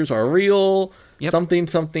monsters are real. Yep.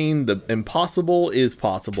 Something the impossible is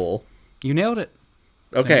possible. You nailed it.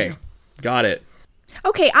 Okay, got it.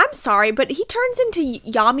 Okay, I'm sorry, but he turns into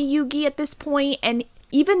Yami Yugi at this point, and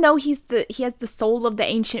even though he has the soul of the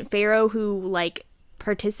ancient pharaoh who like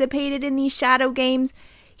participated in these shadow games,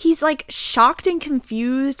 he's like shocked and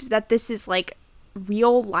confused that this is like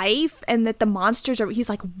real life and that the monsters are... He's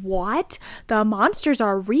like, what? The monsters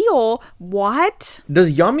are real? What?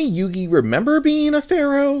 Does Yami Yugi remember being a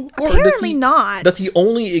pharaoh? Apparently not. Does he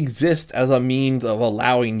only exist as a means of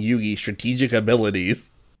allowing Yugi strategic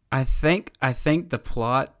abilities? I think the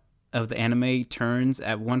plot of the anime turns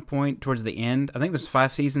at one point towards the end. I think there's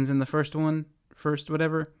 5 seasons in the first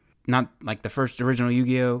whatever. Not like the first original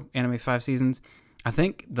Yu-Gi-Oh! Anime 5 seasons. I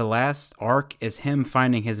think the last arc is him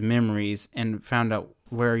finding his memories and found out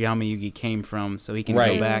where Yami Yugi came from, so he can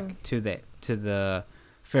go back to the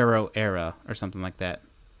Pharaoh era or something like that.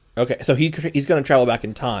 Okay, so he's going to travel back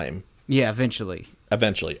in time Yeah, eventually.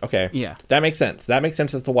 eventually. Okay. Yeah. That makes sense. That makes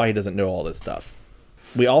sense as to why he doesn't know all this stuff.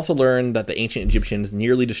 We also learned that the ancient Egyptians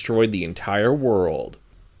nearly destroyed the entire world,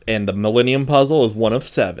 and the Millennium Puzzle is one of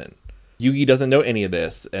 7. Yugi doesn't know any of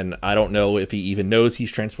this, and I don't know if he even knows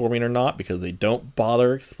he's transforming or not because they don't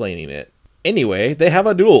bother explaining it. Anyway, they have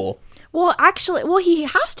a duel. Well, actually, he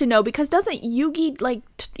has to know because doesn't Yugi, like,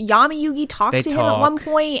 Yami Yugi talk They to him at one talk.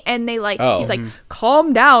 point and they, like, Oh. he's like,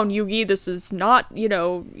 calm down, Yugi, this is not,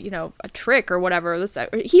 a trick or whatever.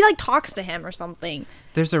 He, like, talks to him or something.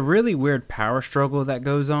 There's a really weird power struggle that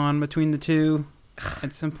goes on between the two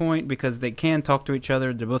at some point because they can talk to each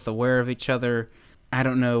other. They're both aware of each other. I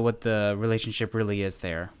don't know what the relationship really is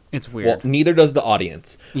there. It's weird. Well, neither does the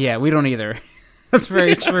audience. Yeah, we don't either. That's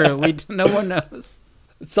very true. No one knows.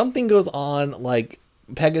 Something goes on, like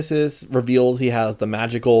Pegasus reveals he has the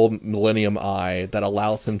magical Millennium Eye that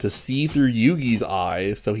allows him to see through Yugi's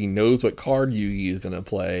eyes, so he knows what card Yugi is going to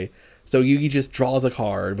play. So Yugi just draws a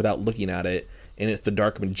card without looking at it, and it's the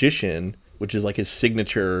Dark Magician, which is like his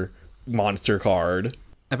signature monster card.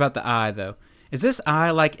 About the eye, though. Is this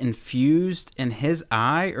eye, like, infused in his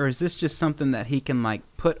eye, or is this just something that he can, like,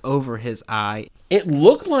 put over his eye? It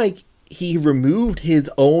looked like he removed his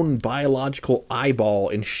own biological eyeball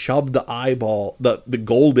and shoved the eyeball, the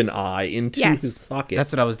golden eye, into Yes. his socket.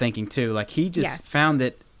 That's what I was thinking, too. Like, he just Yes. found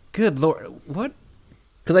it. Good Lord. What?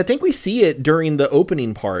 Because I think we see it during the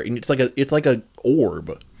opening part, and it's like a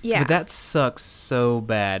orb. Yeah. But that sucks so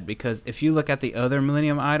bad because if you look at the other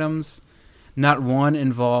Millennium items, not one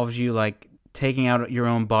involves you, like, taking out your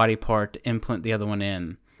own body part to implant the other one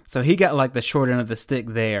in. So he got, like, the short end of the stick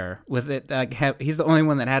there with it. Like, he's the only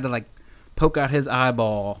one that had to, like, poke out his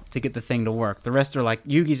eyeball to get the thing to work. The rest are like,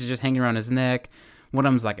 Yugi's just hanging around his neck. One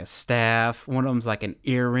of them's like a staff. One of them's like an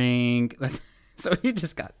earring. So he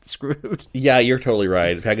just got screwed. Yeah, you're totally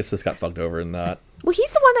right. Pegasus got fucked over in that. Well, he's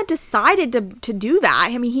the one that decided to do that.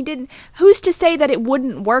 I mean, he didn't. Who's to say that it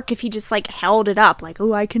wouldn't work if he just, like, held it up? Like,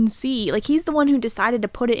 oh, I can see. Like, he's the one who decided to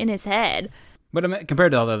put it in his head. But I mean,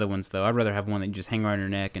 compared to all the other ones, though, I'd rather have one that you just hang around your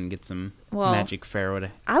neck and get some magic pharaoh to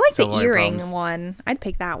I like the solve all your earring problems. one. I'd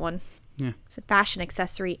pick that one. Yeah. It's a fashion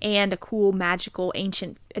accessory and a cool, magical,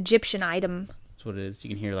 ancient Egyptian item. That's what it is. You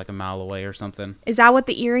can hear like a mile away or something. Is that what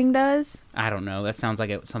the earring does? I don't know. That sounds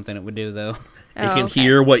like something it would do, though. It can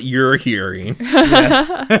hear what you're hearing.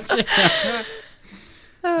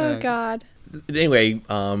 Oh, God. Anyway,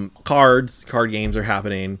 card games are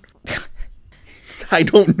happening. I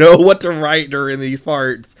don't know what to write during these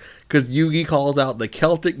parts because Yugi calls out the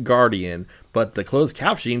Celtic Guardian, but the closed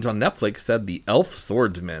captions on Netflix said the Elf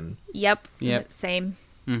Swordsman. Yep. Yep. Same.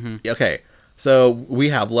 Okay, so we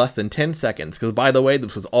have less than 10 seconds because, by the way,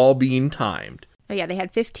 this was all being timed. Oh, yeah, they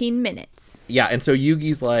had 15 minutes. Yeah, and so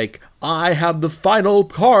Yugi's like, I have the final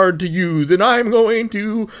card to use, and I'm going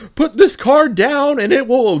to put this card down, and it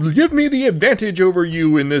will give me the advantage over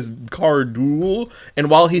you in this card duel. And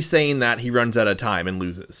while he's saying that, he runs out of time and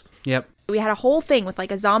loses. Yep. We had a whole thing with,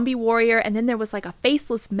 like, a zombie warrior, and then there was, like, a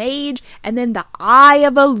faceless mage, and then the Eye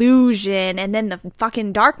of Illusion, and then the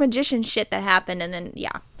fucking dark magician shit that happened, and then,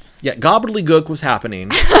 yeah. Yeah, gobbledygook was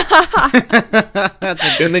happening.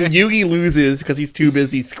 And then Yugi loses because he's too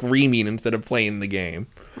busy screaming instead of playing the game.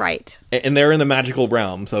 Right. And they're in the magical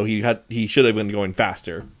realm, so he should have been going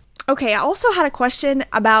faster. Okay, I also had a question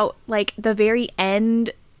about, like, the very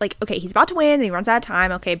end. Like, okay, he's about to win and he runs out of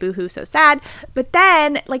time. Okay, boo-hoo, so sad. But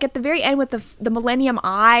then, like, at the very end with the Millennium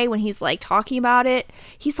Eye, when he's, like, talking about it,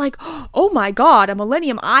 he's like, oh my god, a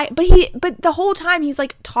Millennium Eye. But the whole time he's,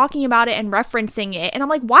 like, talking about it and referencing it. And I'm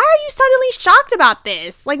like, why are you suddenly shocked about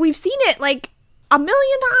this? Like, we've seen it, like, a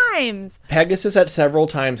million times. Pegasus at several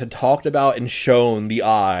times had talked about and shown the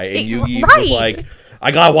eye, and Yugi right. was like, I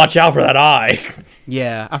gotta watch out for that eye.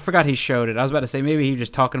 Yeah, I forgot he showed it. I was about to say maybe he was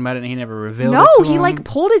just talking about it and he never revealed No, it to he, him. like,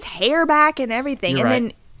 pulled his hair back and everything. You're and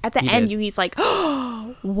right. then at the He end, did. Yugi's like,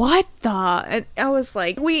 oh, what the? And I was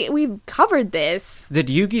like, we've covered this. Did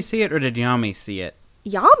Yugi see it or did Yami see it?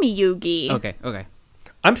 Yami Yugi. Okay.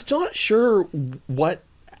 I'm still not sure what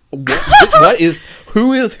is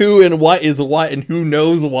who and what is what and who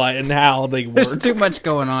knows what and how they work. There's too much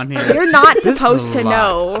going on here. You're not This is supposed a to lot.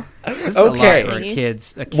 know This is Okay. a lot for a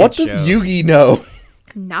kid's What does show. Yugi know?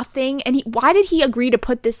 nothing. And why did he agree to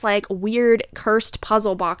put this, like, weird cursed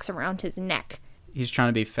puzzle box around his neck? He's trying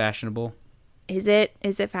to be fashionable. Is it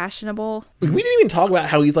fashionable? We didn't even talk about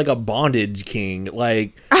how he's like a bondage king.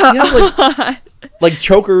 Like, he has like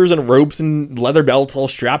chokers and ropes and leather belts all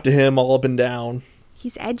strapped to him all up and down.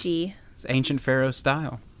 He's edgy. It's ancient pharaoh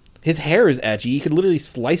style. His hair is edgy. You could literally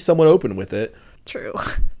slice someone open with it. True.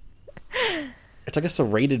 It's like a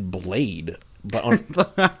serrated blade, but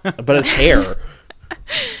it's hair.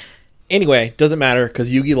 Anyway, doesn't matter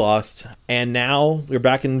because Yugi lost, and now we're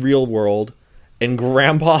back in real world, and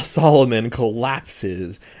Grandpa Solomon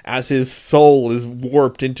collapses as his soul is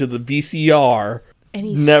warped into the VCR, And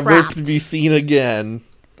he's never trapped. to be seen again.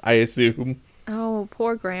 I assume. Oh,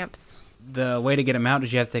 poor Gramps. The way to get him out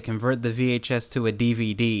is you have to convert the VHS to a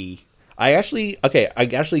DVD. I actually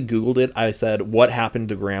Googled it. I said, what happened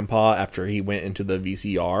to Grandpa after he went into the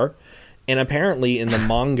VCR? And apparently in the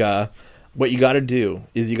manga, what you got to do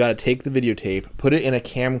is you got to take the videotape, put it in a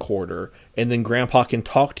camcorder, and then Grandpa can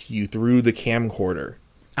talk to you through the camcorder.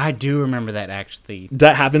 I do remember that, actually.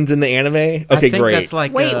 That happens in the anime? Okay, I think great. that's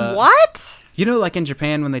like Wait, what? You know, like in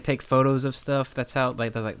Japan when they take photos of stuff, that's how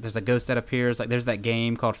there's a ghost that appears. Like there's that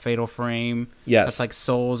game called Fatal Frame. Yes. That's like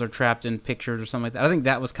souls are trapped in pictures or something like that. I think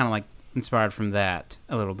that was kind of like inspired from that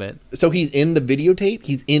a little bit. So he's in the videotape?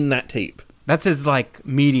 He's in that tape? That's his like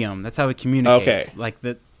medium. That's how he communicates. Okay. Like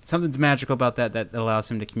that, something's magical about that allows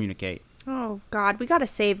him to communicate. Oh, God. We got to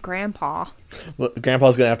save Grandpa. Well,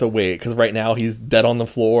 Grandpa's going to have to wait, because right now he's dead on the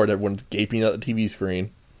floor and everyone's gaping at the TV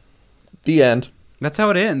screen. The end. That's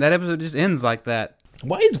how it ends. That episode just ends like that.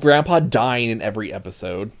 Why is Grandpa dying in every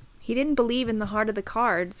episode? He didn't believe in the heart of the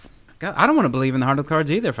cards. God, I don't want to believe in the heart of the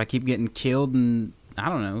cards either. If I keep getting killed and, I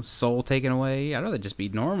don't know, soul taken away, I'd rather just be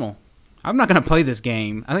normal. I'm not going to play this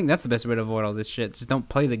game. I think that's the best way to avoid all this shit. Just don't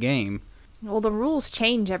play the game. Well, the rules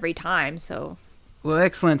change every time, so... Well,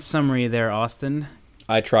 excellent summary there, Austin.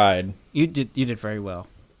 I tried. You did very well.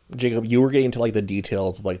 Jacob, you were getting into like the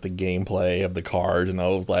details of like the gameplay of the cards, and I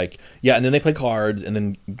was like, yeah, and then they play cards, and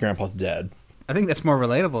then Grandpa's dead. I think that's more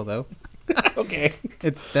relatable, though. Okay.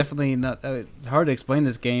 It's definitely not... it's hard to explain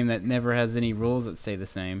this game that never has any rules that stay the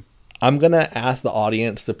same. I'm going to ask the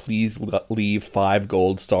audience to please leave 5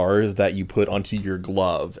 gold stars that you put onto your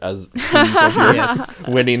glove as proof of your Yes.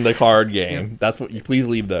 winning the card game. That's what you please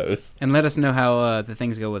leave those. And let us know how the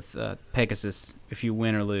things go with Pegasus, if you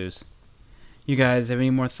win or lose. You guys have any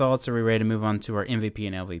more thoughts, or are we ready to move on to our MVP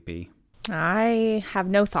and LVP? I have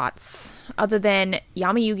no thoughts, other than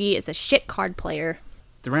Yamayugi is a shit card player.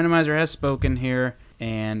 The randomizer has spoken here,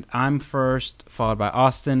 and I'm first, followed by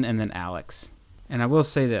Austin, and then Alex. And I will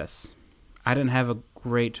say this. I didn't have a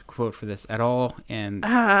great quote for this at all, and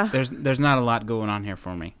there's not a lot going on here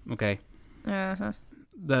for me, okay? Uh-huh.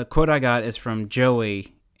 The quote I got is from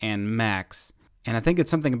Joey and Max, and I think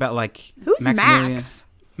it's something about, like... Who's Maximilian. Max?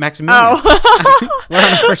 Maximilian. Oh. We're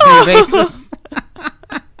on a first-name basis.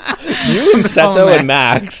 You and Seto and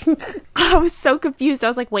Max. I was so confused. I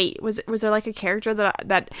was like, wait, was there like a character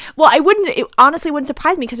that well, it honestly wouldn't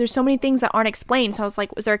surprise me because there's so many things that aren't explained. So I was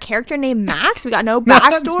like, was there a character named Max? We got no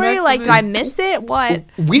backstory. Like, did I miss it? What?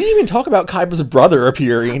 We didn't even talk about Kaiba's brother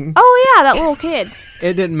appearing. Oh yeah, that little kid.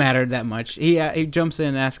 It didn't matter that much. He jumps in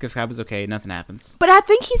and asks if Kaiba's okay. Nothing happens. But I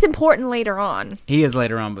think he's important later on. He is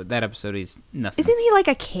later on, but that episode he's nothing. Isn't he like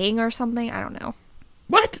a king or something? I don't know.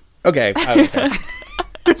 What? Okay. Okay.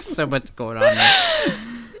 There's so much going on there.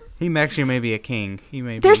 He actually may be a king. He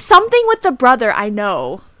may be. There's something with the brother. I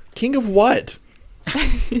know. King of what?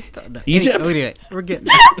 Egypt? Anyway, we're getting...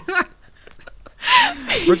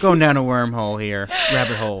 we're going down a wormhole here.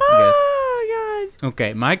 Rabbit hole, I guess. Oh god.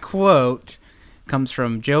 Okay, my quote comes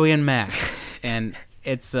from Joey and Max, and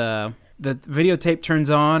it's the videotape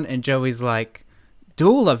turns on, and Joey's like,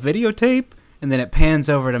 "Duel, a videotape?" And then it pans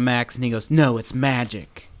over to Max, and he goes, "No, it's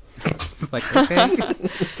magic." It's like, okay,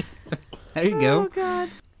 there you go. Oh god.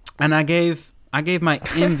 And I gave my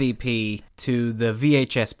MVP to the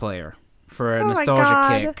VHS player for a Oh my nostalgia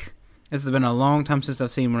God. kick. This has been a long time since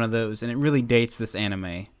I've seen one of those, and it really dates this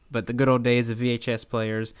anime. But the good old days of VHS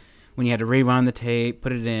players, when you had to rewind the tape,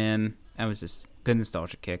 put it in, that was just good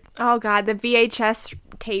nostalgia kick. Oh god, the VHS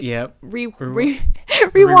tape. Yep. Rewinders.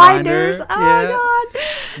 Rewinder, Oh yeah.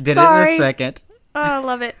 god. Did Sorry. it in a second. Oh, I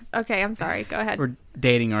love it. Okay, I'm sorry. Go ahead. We're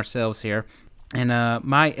dating ourselves here. And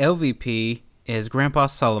my LVP is Grandpa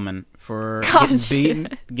Solomon for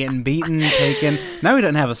getting beaten, taken. Now he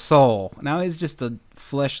doesn't have a soul. Now he's just a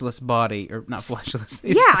fleshless body, or not fleshless.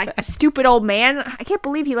 He's Yeah, like, stupid old man. I can't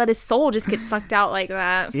believe he let his soul just get sucked out like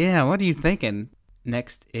that. Yeah, what are you thinking?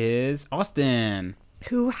 Next is Austin.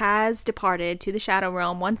 Who has departed to the Shadow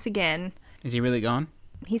Realm once again. Is he really gone?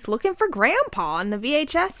 He's looking for Grandpa in the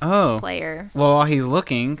VHS player. Well, while he's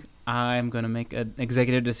looking, I'm going to make an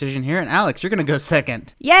executive decision here. And Alex, you're going to go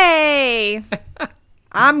second. Yay!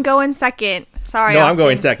 I'm going second. Sorry, No, I'm Austin.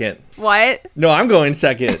 going second. What? No, I'm going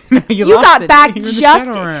second. You lost got it. back You're in the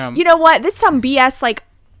just... Shadow Realm. You know what? This is some BS, like...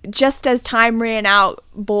 just as time ran out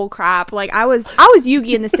bull crap. Like I was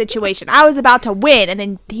Yugi in this situation. I was about to win, and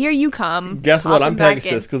then here you come. Guess what? I'm popping back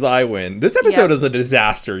Pegasus in. because I win. This episode Yep. is a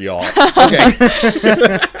disaster, y'all.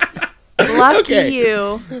 Okay. Lucky Okay.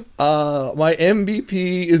 you. My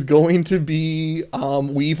MVP is going to be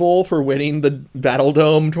Weevil for winning the Battle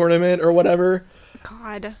Dome tournament or whatever.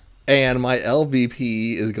 God. And my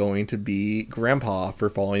LVP is going to be Grandpa for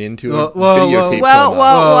falling into a Whoa, videotape Whoa, coma.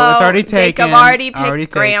 whoa. it's already Jacob taken. already picked Already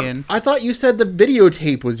taken. Gramps. I thought you said the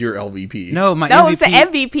videotape was your LVP. No, my That MVP. was the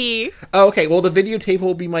MVP. Oh, okay, well, the videotape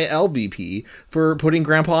will be my LVP for putting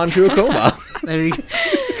Grandpa into a coma. There you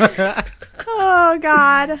go. Oh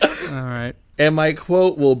God. All right. And my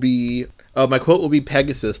quote will be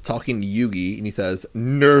Pegasus talking to Yugi, and he says,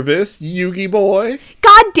 "Nervous, Yugi boy."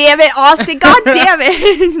 God damn it, Austin. God damn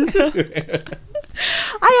it.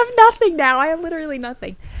 I have nothing now. I have literally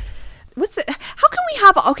nothing. How can we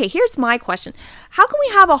have okay, here's my question. How can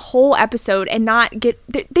we have a whole episode and not get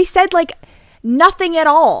they said like nothing at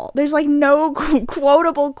all. There's like no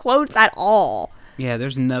quotable quotes at all. Yeah,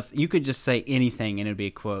 there's nothing. You could just say anything and it'd be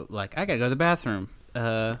a quote. Like, I gotta go to the bathroom.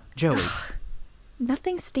 Joey.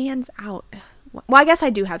 Nothing stands out. Well, I guess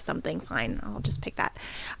I do have something. Fine. I'll just pick that.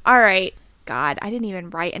 All right. God, I didn't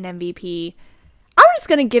even write an MVP. I'm just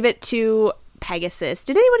going to give it to Pegasus.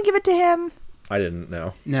 Did anyone give it to him? I didn't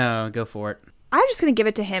know. No, go for it. I'm just going to give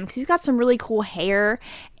it to him because he's got some really cool hair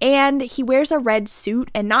and he wears a red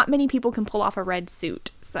suit and not many people can pull off a red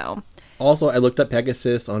suit. So, Also, I looked up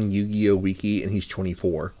Pegasus on Yu-Gi-Oh! Wiki, and he's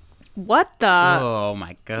 24. what the? Oh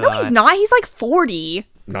my god. No, he's not. He's like 40.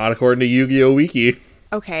 Not according to Yu-Gi-Oh! Wiki.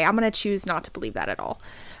 Okay, I'm going to choose not to believe that at all.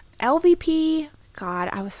 LVP, God,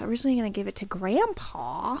 I was originally going to give it to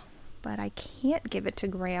Grandpa, but I can't give it to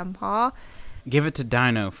Grandpa. Give it to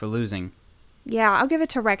Dino for losing. Yeah, I'll give it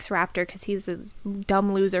to Rex Raptor because he's the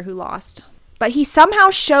dumb loser who lost. But he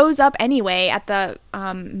somehow shows up anyway at the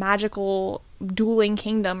magical dueling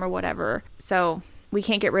kingdom or whatever. So we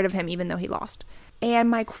can't get rid of him even though he lost. And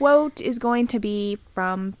my quote is going to be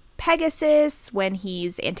from Pegasus when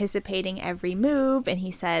he's anticipating every move and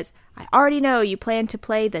he says, "I already know you plan to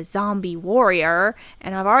play the zombie warrior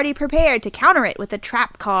and I've already prepared to counter it with a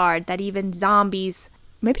trap card that even zombies..."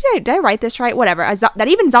 Maybe did I write this right? Whatever. That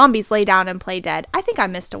even zombies lay down and play dead. I think I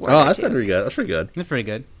missed a word. Oh, or that's two. pretty good. That's pretty good. That's pretty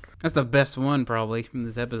good. That's the best one probably from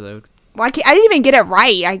this episode. Well, I didn't even get it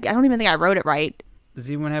right. I don't even think I wrote it right. Does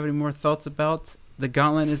anyone have any more thoughts about the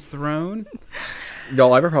gauntlet is thrown?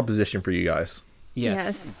 Y'all, I have a proposition for you guys.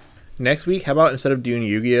 Yes. Next week, how about instead of doing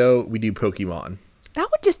Yu-Gi-Oh!, we do Pokemon? That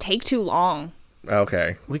would just take too long.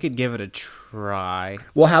 Okay. We could give it a try.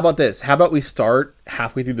 Well, how about this? How about we start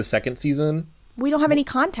halfway through the second season? We don't have any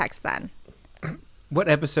context then. What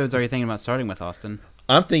episodes are you thinking about starting with, Austin?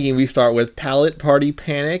 I'm thinking we start with Palette Party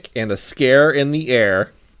Panic and a Scare in the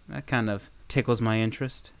Air. That kind of tickles my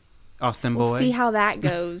interest. Austin boy. We'll see how that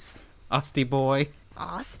goes. Austy boy.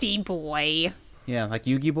 Austy boy. Yeah, like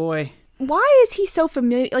Yugi boy. Why is he so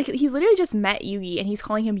familiar? Like, he literally just met Yugi and he's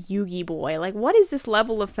calling him Yugi boy. Like, what is this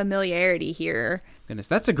level of familiarity here? Goodness,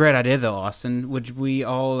 that's a great idea though, Austin. Would we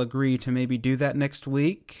all agree to maybe do that next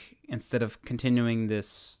week instead of continuing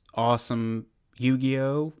this awesome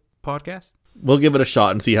Yu-Gi-Oh! Podcast? We'll give it a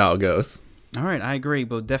shot and see how it goes. All right, I agree.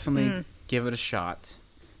 We'll definitely give it a shot.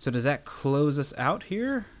 So does that close us out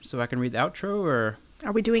here so I can read the outro, or?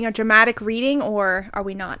 Are we doing a dramatic reading or are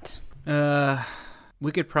we not?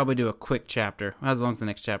 We could probably do a quick chapter. How long's the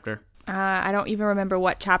next chapter? I don't even remember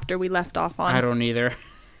what chapter we left off on. I don't either.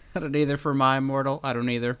 I don't either for My Immortal. I don't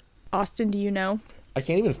either. Austin, do you know? I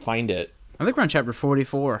can't even find it. I think we're on chapter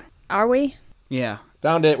 44. Are we? Yeah,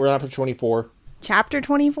 Found it. We're on chapter 24. Chapter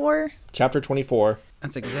 24? Chapter 24.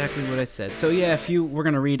 that's exactly what I said. So yeah, we're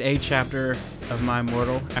going to read a chapter of My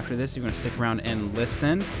Immortal. After this, you're going to stick around and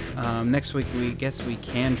listen. Next week, we guess we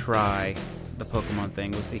can try the Pokemon thing.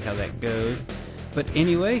 We'll see how that goes. But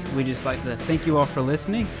anyway, we just like to thank you all for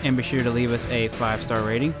listening, and be sure to leave us a 5-star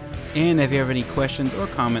rating. And if you have any questions or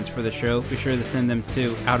comments for the show, be sure to send them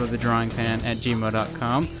to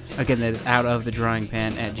outofthedrawingpan@gmail.com. Again, that is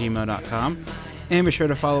outofthedrawingpan@gmail.com. And be sure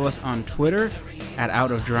to follow us on Twitter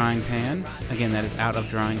 @outofdrawingpan. Again, that is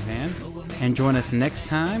outofdrawingpan. And join us next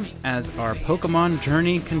time as our Pokemon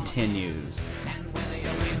journey continues.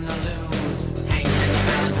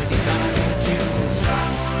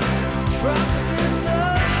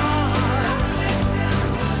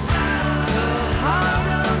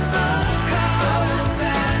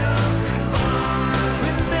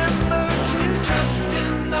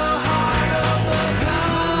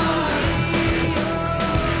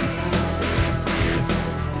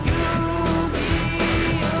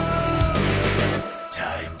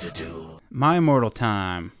 My Immortal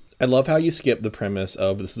Time. I love how you skip the premise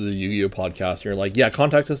of this is a Yu-Gi-Oh podcast. And you're like, yeah,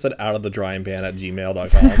 contact us at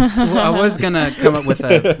outofthedryingpan@gmail.com. Well, I was gonna come up with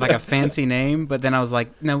a fancy name, but then I was like,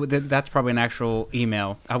 no, that's probably an actual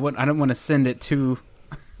email. I don't want to send it to,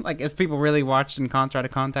 like, if people really watched and try to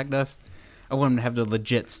contact us, I want them to have the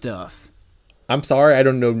legit stuff. I'm sorry, I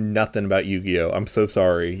don't know nothing about Yu-Gi-Oh. I'm so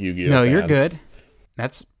sorry, Yu-Gi-Oh. No, fans. you're good.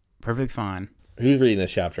 That's perfectly fine. Who's reading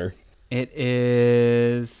this chapter? It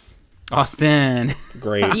is Austin.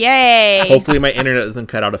 Great. Yay! Hopefully my internet doesn't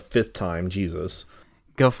cut out a 5th time. Jesus.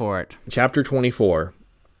 Go for it. Chapter 24.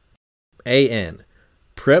 A.N.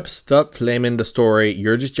 Prep stop flamin' the story.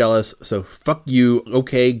 You're just jealous, so fuck you.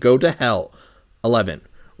 Okay, go to hell. 11.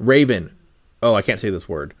 Raven. Oh, I can't say this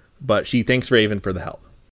word, but she thanks Raven for the help.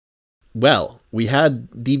 Well, we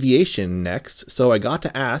had deviation next, so I got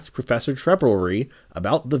to ask Professor Trevelry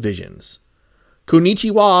about the visions.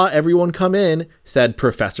 Konnichiwa, everyone come in, said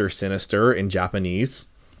Professor Sinister in Japanese.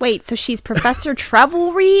 Wait, so she's Professor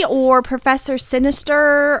Trevelry or Professor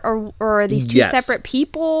Sinister, or are these two Yes. separate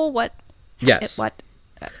people? What? Yes. What?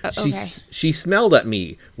 She, Okay. she smelled at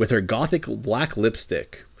me with her gothic black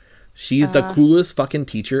lipstick. She's the coolest fucking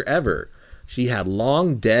teacher ever. She had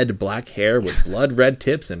long, dead black hair with blood red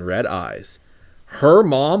tips and red eyes. Her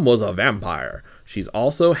mom was a vampire. She's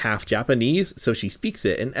also half Japanese, so she speaks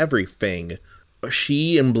it in everything.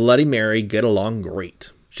 She and Bloody Mary get along great.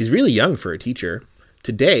 She's really young for a teacher.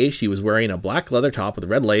 Today, she was wearing a black leather top with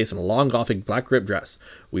red lace and a long gothic black grip dress.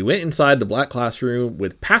 We went inside the black classroom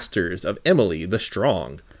with pastors of Emily the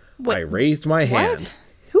Strong. What? I raised my hand.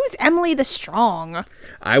 Who's Emily the Strong?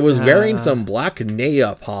 I was wearing some black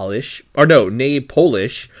nail polish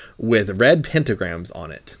with red pentagrams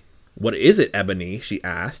on it. What is it, Ebony? She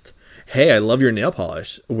asked. Hey, I love your nail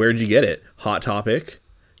polish. Where'd you get it? Hot Topic?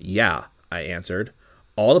 Yeah, I answered.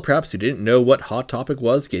 All the preps who didn't know what Hot Topic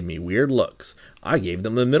was gave me weird looks. I gave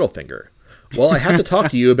them the middle finger. Well, I have to talk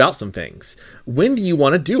to you about some things. When do you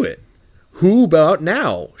want to do it? Who about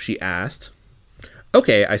now? She asked.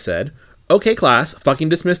 Okay, I said. Okay, class, fucking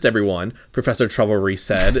dismissed everyone, Professor Trevelry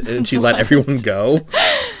said, and she let everyone go.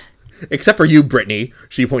 Except for you, Brittany.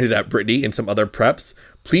 She pointed at Brittany and some other preps.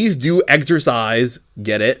 Please do exercise,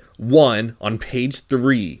 get it, 1 on page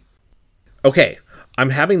 3. Okay,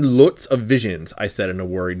 I'm having lots of visions, I said in a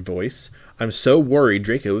worried voice. I'm so worried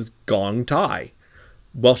Draco's gone tie.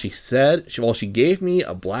 Well, she gave me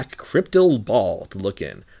a black cryptid ball to look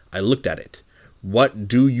in. I looked at it. What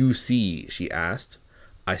do you see? She asked.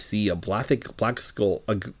 I see a black skull.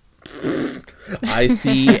 I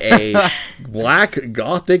see a black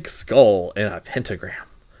gothic skull and a pentagram.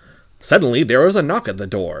 Suddenly, there was a knock at the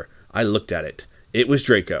door. I looked at it. It was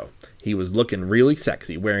Draco. He was looking really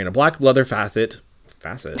sexy, wearing a black leather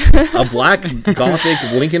a black gothic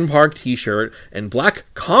Linkin Park t-shirt, and black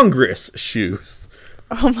Congress shoes.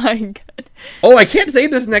 Oh my god. Oh, I can't say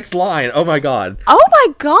this next line. Oh my god. Oh my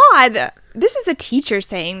god. This is a teacher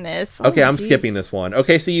saying this. Oh, Okay, I'm geez. skipping this one.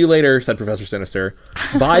 Okay, see you later, said Professor Sinister.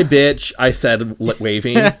 Bye, bitch, I said,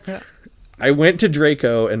 waving. I went to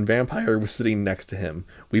Draco, and Vampire was sitting next to him.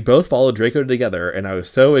 We both followed Draco together, and I was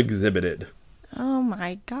so exhibited. Oh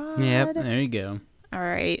my god. Yep, there you go. All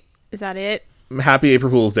right. Is that it? Happy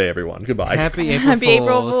April Fool's Day, everyone. Goodbye. Happy April Happy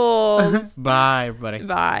April Fools. Fools. Bye, everybody.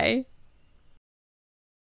 Bye.